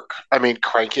could work. I mean,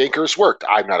 Crank Yankers worked.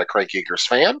 I'm not a Crank Yankers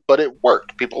fan, but it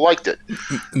worked. People liked it.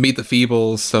 Meet the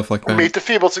Feebles, stuff like that. Meet the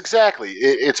Feebles, exactly.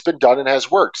 It's been done and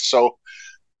has worked. So,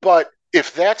 but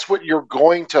if that's what you're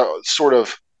going to sort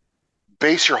of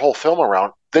base your whole film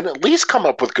around, then at least come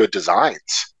up with good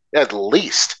designs. At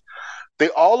least. They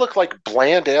all look like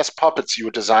bland-ass puppets you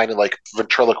would design in, like,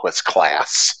 ventriloquist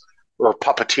class. Or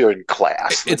puppeteering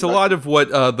class. It's a lot of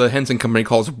what the Henson company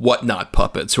calls whatnot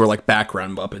puppets, who are like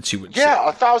background puppets, you would say.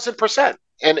 Yeah, 1,000%.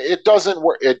 And it doesn't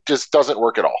work. It just doesn't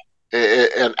work at all.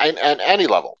 And any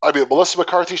level. I mean, Melissa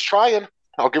McCarthy's trying.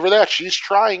 I'll give her that. She's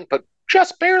trying, but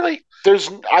just barely.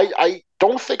 I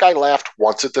don't think I laughed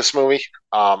once at this movie.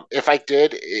 If I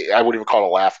did, I wouldn't even call it a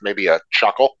laugh, maybe a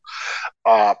chuckle.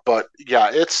 But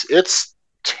yeah, it's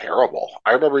terrible.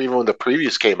 I remember even when the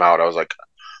previews came out, I was like,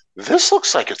 this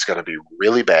looks like it's going to be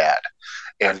really bad.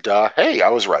 And hey, I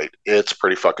was right. It's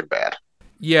pretty fucking bad.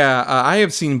 Yeah, I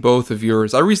have seen both of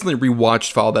yours. I recently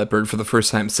rewatched Follow That Bird for the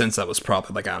first time since I was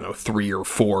probably, like, I don't know, 3 or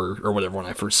 4 or whatever when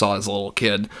I first saw it as a little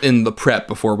kid in the prep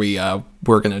before we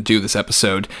were going to do this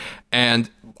episode.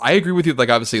 And I agree with you, like,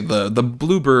 obviously the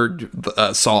Bluebird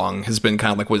song has been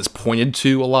kind of like what is pointed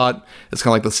to a lot. It's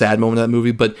kind of like the sad moment of that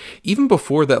movie. But even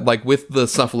before that, like with the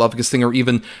Snuffleupagus thing, or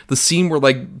even the scene where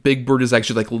like Big Bird is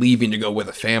actually like leaving to go with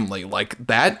a family, like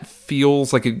that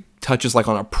feels like it touches like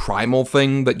on a primal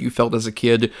thing that you felt as a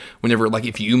kid whenever, like,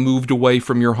 if you moved away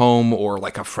from your home or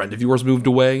like a friend of yours moved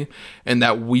away, and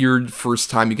that weird first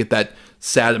time you get that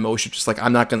sad emotion, just like,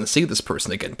 I'm not going to see this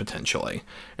person again, potentially.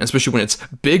 And especially when it's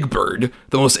Big Bird,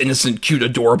 the most innocent, cute,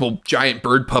 adorable, giant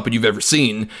bird puppet you've ever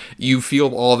seen, you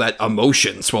feel all that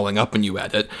emotion swelling up when you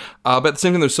add it. But at the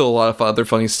same time, there's still a lot of other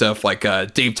funny stuff, like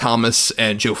Dave Thomas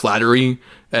and Joe Flattery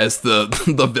as the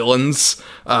villains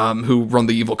who run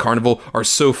the evil carnival are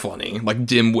so funny, like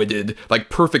dim-witted, like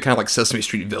perfect kind of like Sesame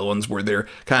Street villains where they're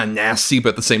kind of nasty, but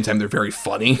at the same time they're very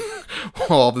funny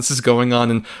while all this is going on.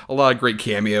 And a lot of great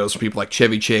cameos from people like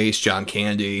Chevy Chase, John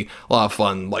Candy, a lot of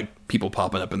fun, like, people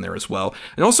popping up in there as well.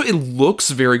 And also it looks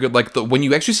very good. Like when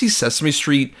you actually see Sesame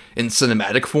Street in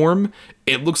cinematic form,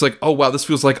 it looks like, oh wow, this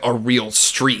feels like a real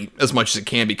street as much as it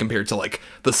can be compared to like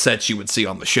the sets you would see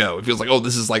on the show. It feels like, oh,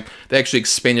 this is like, they actually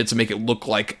expanded to make it look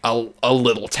like a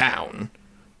little town,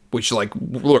 which like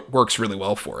works really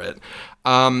well for it.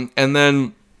 And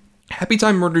then Happy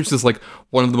Time Murders is like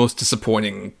one of the most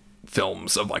disappointing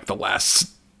films of like the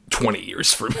last 20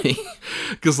 years for me.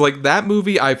 Because like that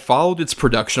movie, I followed its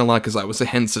production a lot because I was a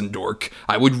Henson dork.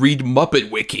 I would read Muppet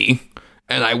Wiki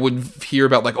and I would hear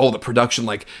about like, oh, the production,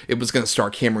 like it was going to star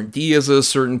Cameron Diaz at a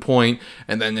certain point,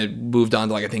 and then it moved on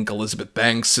to like, I think Elizabeth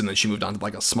Banks, and then she moved on to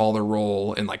like a smaller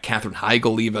role, and like Katherine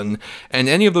Heigl even. And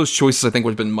any of those choices I think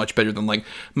would have been much better than like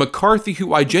McCarthy,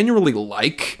 who I genuinely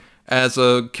like as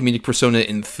a comedic persona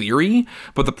in theory,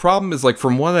 but the problem is, like,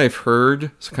 from what I've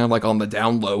heard, it's kind of like on the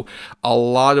down low, a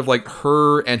lot of like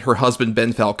her and her husband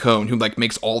Ben Falcone, who like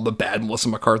makes all the bad Melissa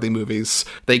McCarthy movies,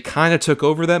 they kind of took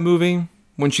over that movie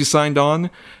when she signed on,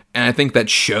 and I think that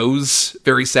shows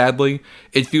very sadly.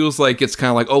 It feels like it's kind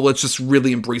of like, oh, let's just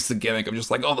really embrace the gimmick of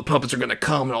just like, oh, the puppets are gonna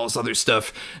come and all this other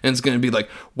stuff, and it's gonna be like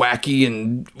wacky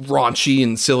and raunchy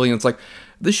and silly, and it's like,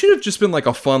 this should have just been like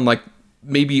a fun, like,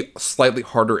 maybe slightly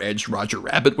harder edged Roger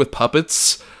Rabbit with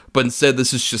puppets, but instead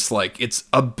this is just like, it's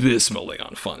abysmally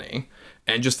unfunny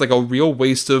and just like a real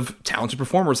waste of talented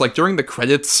performers. Like during the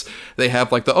credits, they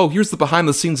have like oh, here's the behind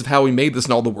the scenes of how we made this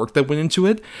and all the work that went into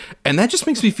it, and that just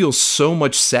makes me feel so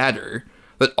much sadder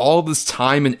that all this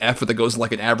time and effort that goes in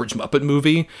like an average Muppet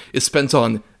movie is spent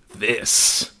on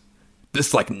this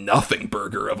like nothing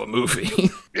burger of a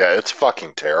movie. Yeah, it's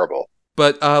fucking terrible.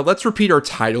 But let's repeat our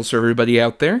titles for everybody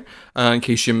out there, in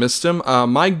case you missed them.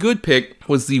 My good pick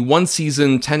was the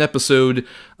 1-season, 10-episode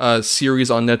series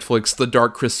on Netflix, The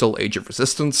Dark Crystal: Age of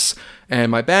Resistance.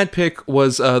 And my bad pick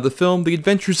was the film The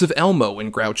Adventures of Elmo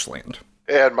in Grouchland.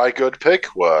 And my good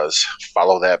pick was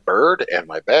Follow That Bird, and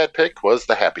my bad pick was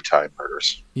The Happy Time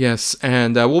Murders. Yes,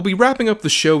 and we'll be wrapping up the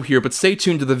show here, but stay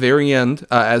tuned to the very end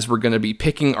as we're going to be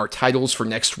picking our titles for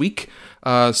next week.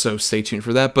 So stay tuned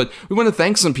for that. But we want to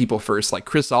thank some people first, like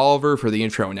Chris Oliver for the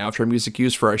intro and outro music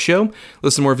used for our show.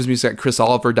 Listen to more of his music at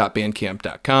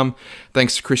chrisoliver.bandcamp.com.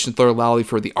 Thanks to Christian Thorlally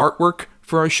for the artwork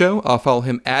for our show. Follow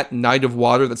him at Night of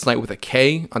Water, that's night with a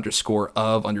K,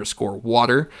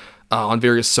 _of_water. On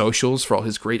various socials for all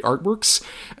his great artworks.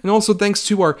 And also thanks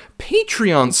to our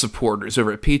Patreon supporters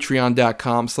over at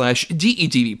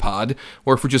patreon.com/DEDBpod,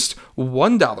 where for just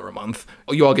 $1 a month,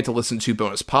 you all get to listen to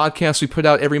bonus podcasts we put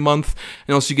out every month,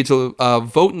 and also you get to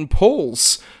vote in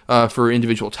polls for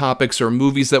individual topics or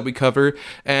movies that we cover.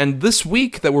 And this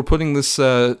week that we're putting this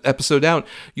episode out,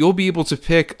 you'll be able to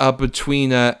pick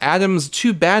between Adam's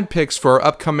 2 bad picks for our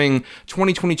upcoming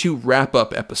 2022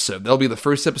 wrap-up episode. That'll be the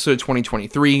first episode of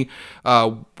 2023,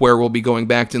 where we'll be going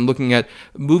back and looking at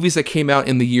movies that came out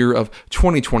in the year of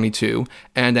 2022.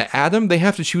 And Adam, they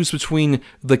have to choose between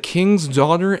The King's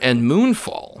Daughter and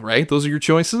Moonfall, right? Those are your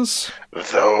choices?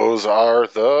 Those are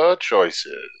the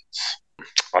choices.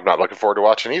 I'm not looking forward to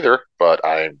watching either, but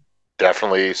I'm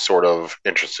definitely sort of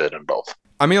interested in both.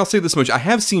 I mean, I'll say this much. I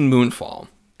have seen Moonfall,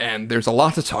 and there's a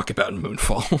lot to talk about in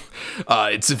Moonfall.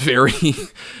 It's very,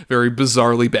 very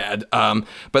bizarrely bad.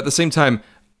 But at the same time,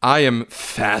 I am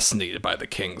fascinated by The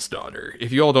King's Daughter.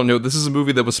 If you all don't know, this is a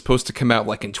movie that was supposed to come out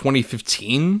like in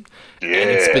 2015, and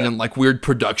it's been in like weird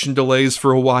production delays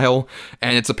for a while,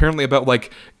 and it's apparently about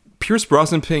like Pierce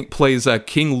Brosnan plays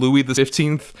King Louis the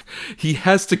 15th. He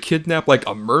has to kidnap like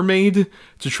a mermaid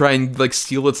to try and like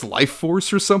steal its life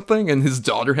force or something, and his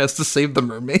daughter has to save the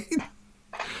mermaid.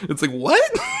 It's like, what?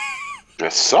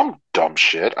 That's some dumb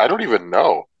shit. I don't even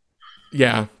know.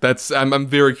 Yeah, I'm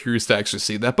very curious to actually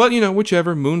see that. But,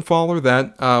 whichever, Moonfall or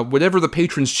that, whatever the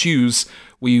patrons choose,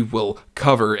 we will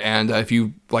cover. And if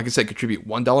you, like I said, contribute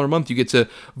 $1 a month, you get to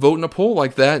vote in a poll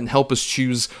like that and help us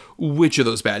choose which of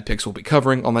those bad picks we'll be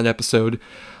covering on that episode.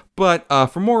 But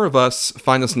for more of us,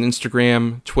 find us on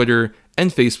Instagram, Twitter,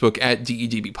 and Facebook at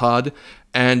DEDBpod.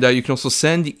 And you can also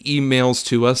send emails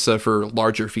to us for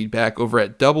larger feedback over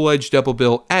at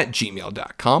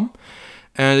doubleedgedoublebill@gmail.com.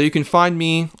 And you can find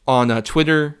me on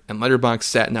Twitter and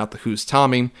Letterboxd at NotTheWho's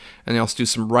and I also do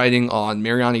some writing on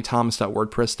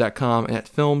marianithomas.wordpress.com and at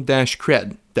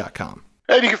film-cred.com.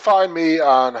 And you can find me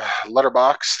on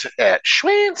Letterboxd at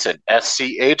Schwandson,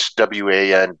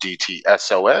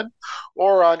 SCHWANDTSON,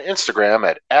 or on Instagram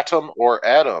at Atom or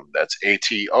Adam. That's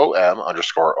ATOM_OR_ADAM.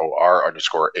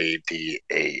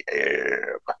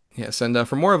 Yes, and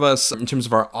for more of us, in terms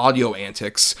of our audio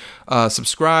antics,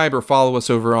 subscribe or follow us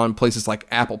over on places like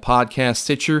Apple Podcasts,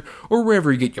 Stitcher, or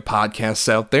wherever you get your podcasts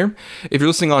out there. If you're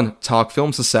listening on Talk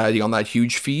Film Society on that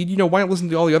huge feed, why not listen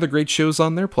to all the other great shows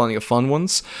on there? Plenty of fun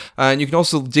ones. And you can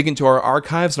also dig into our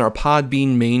archives and our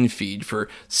Podbean main feed for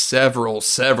several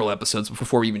episodes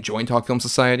before we even join Talk Film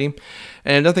Society.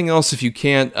 And nothing else, if you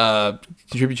can't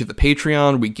contribute to the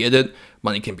Patreon, we get it.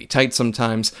 Money can be tight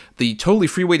sometimes. The totally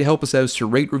free way to help us out is to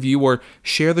rate, review, or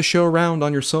share the show around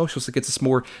on your socials. It gets us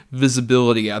more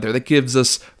visibility out there. That gives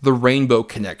us the rainbow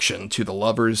connection to the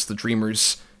lovers, the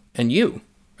dreamers, and you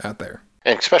out there.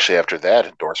 And especially after that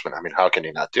endorsement, I mean, how can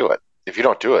you not do it? If you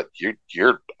don't do it,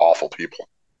 you're awful people.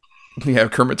 Yeah,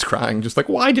 Kermit's crying, just like,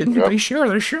 why didn't they share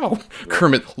their show? Yep.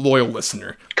 Kermit, loyal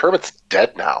listener. Kermit's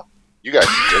dead now. You guys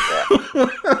did that.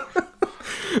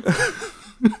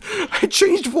 I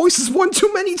changed voices one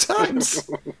too many times.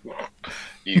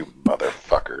 You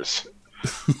motherfuckers.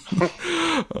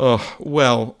 Oh,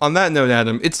 well, on that note,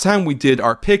 Adam, it's time we did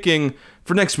our picking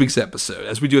for next week's episode.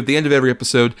 As we do at the end of every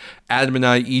episode, Adam and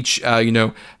I each,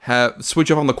 have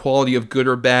switch off on the quality of good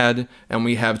or bad, and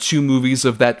we have 2 movies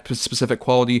of that specific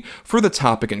quality for the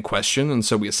topic in question, and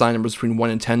so we assign numbers between 1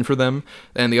 and 10 for them,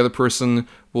 and the other person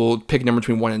will pick a number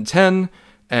between 1 and 10,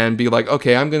 and be like,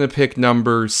 okay, I'm going to pick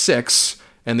number 6,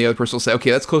 and the other person will say, okay,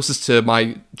 that's closest to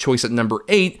my choice at number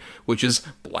 8, which is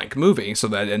blank movie. So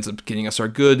that ends up getting us our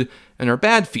good and our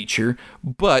bad feature.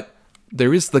 But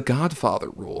there is the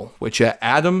Godfather rule, which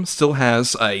Adam still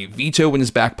has a veto in his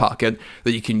back pocket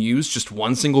that he can use, just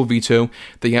one single veto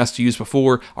that he has to use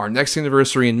before our next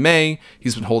anniversary in May.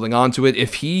 He's been holding on to it.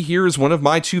 If he hears one of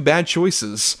my 2 bad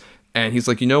choices, and he's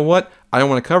like, you know what? I don't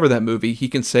want to cover that movie. He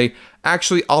can say,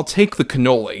 actually, I'll take the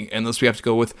cannoli, unless we have to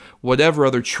go with whatever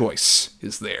other choice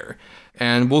is there.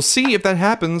 And we'll see if that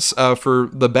happens for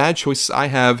the bad choices I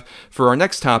have for our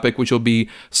next topic, which will be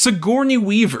Sigourney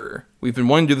Weaver. We've been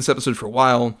wanting to do this episode for a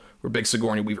while. We're big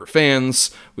Sigourney Weaver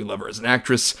fans. We love her as an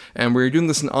actress. And we're doing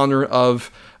this in honor of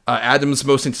Adam's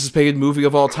most anticipated movie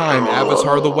of all time,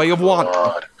 Avatar: The Way of Water.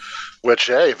 God. Which,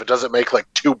 hey, if it doesn't make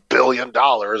like $2 billion,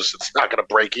 it's not going to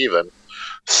break even.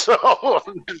 So,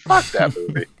 fuck that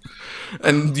movie.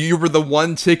 And you were the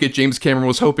one ticket James Cameron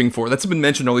was hoping for. That's been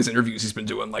mentioned in all these interviews he's been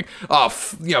doing. Like,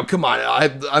 come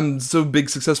on, I'm so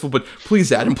big successful, but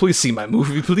please, Adam, please see my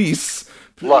movie, please.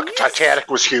 Look,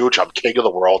 Titanic was huge. I'm king of the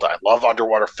world. I love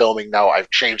underwater filming now. I've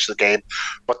changed the game.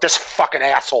 But this fucking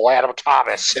asshole, Adam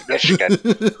Thomas in Michigan,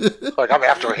 like, I'm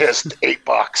after his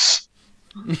 $8.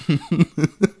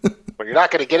 Well, you're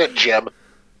not going to get it, Jim.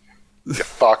 You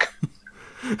fuck.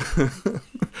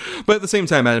 But at the same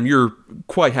time, Adam, you're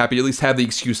quite happy to at least have the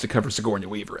excuse to cover Sigourney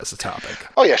Weaver as a topic.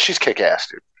 Oh yeah, she's kick-ass,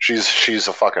 dude. She's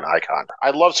a fucking icon.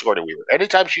 I love Sigourney Weaver.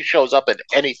 Anytime she shows up in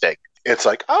anything, it's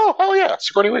like, oh, hell yeah,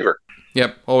 Sigourney Weaver.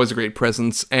 Yep, always a great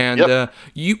presence. And I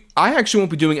actually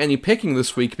won't be doing any picking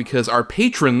this week because our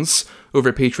patrons over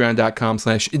at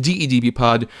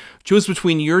patreon.com/DEDBpod chose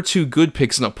between your 2 good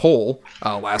picks in a poll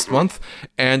last month,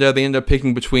 and they ended up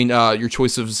picking between your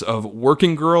choices of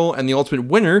Working Girl and the ultimate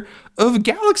winner of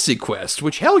Galaxy Quest,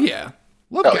 which, hell yeah,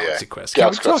 love Galaxy Quest.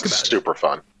 Galaxy Quest is super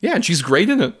fun. Yeah, and she's great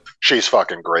in it. She's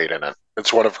fucking great in it.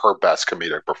 It's one of her best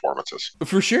comedic performances.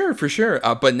 For sure.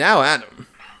 But now, Adam,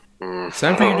 it's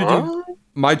time for you to do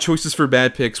my choices for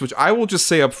bad picks, which I will just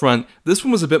say up front, this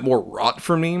one was a bit more wrought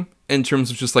for me in terms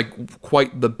of just like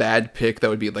quite the bad pick that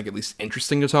would be like at least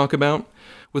interesting to talk about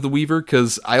with the Weaver,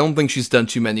 because I don't think she's done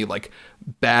too many like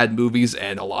bad movies,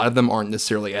 and a lot of them aren't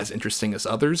necessarily as interesting as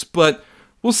others, but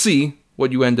we'll see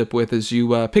what you end up with as you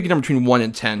pick a number between 1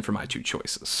 and 10 for my 2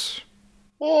 choices.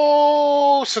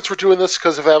 Oh, since we're doing this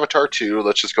because of Avatar 2,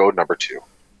 let's just go with number 2.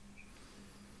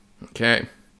 Okay.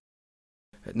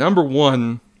 At number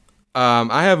 1,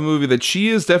 I have a movie that she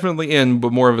is definitely in,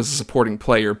 but more of as a supporting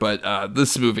player, but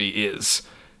this movie is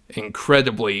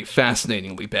incredibly,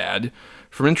 fascinatingly bad.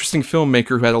 From an interesting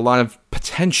filmmaker who had a lot of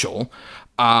potential.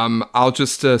 I'll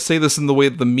just say this in the way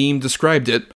that the meme described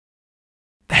it.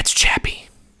 That's Chappie.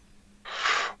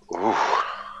 Ooh.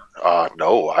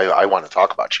 No, I want to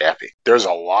talk about Chappie. There's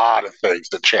a lot of things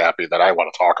in Chappie that I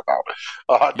want to talk about.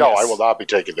 No, Yes. I will not be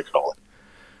taking the call.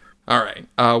 All right.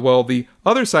 Well, the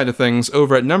other side of things,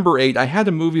 over at number 8, I had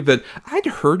a movie that I'd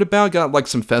heard about, got like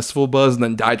some festival buzz, and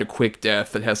then died a quick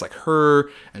death. That has like her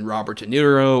and Robert De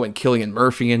Niro and Cillian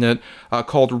Murphy in it,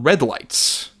 called Red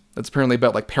Lights. That's apparently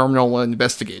about like paranormal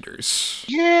investigators.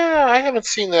 Yeah, I haven't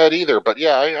seen that either, but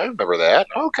yeah, I remember that.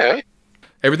 Okay.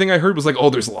 Everything I heard was like, oh,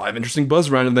 there's a lot of interesting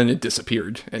buzz around, and then it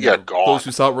disappeared. And Yeah, gone. those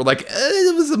who saw it were like,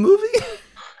 it was a movie?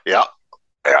 Yeah.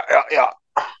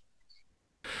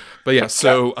 But yeah,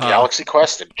 so... Galaxy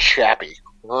Quest and Chappie.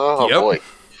 Oh, yep. boy.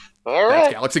 All right.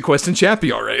 That's Galaxy Quest and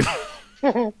Chappie, all right.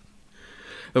 That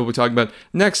we'll talk about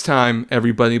next time,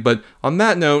 everybody. But on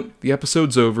that note, the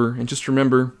episode's over. And just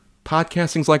remember,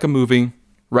 podcasting's like a movie.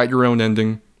 Write your own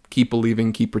ending. Keep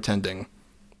believing, keep pretending.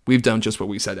 We've done just what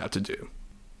we set out to do.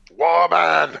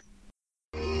 Woman!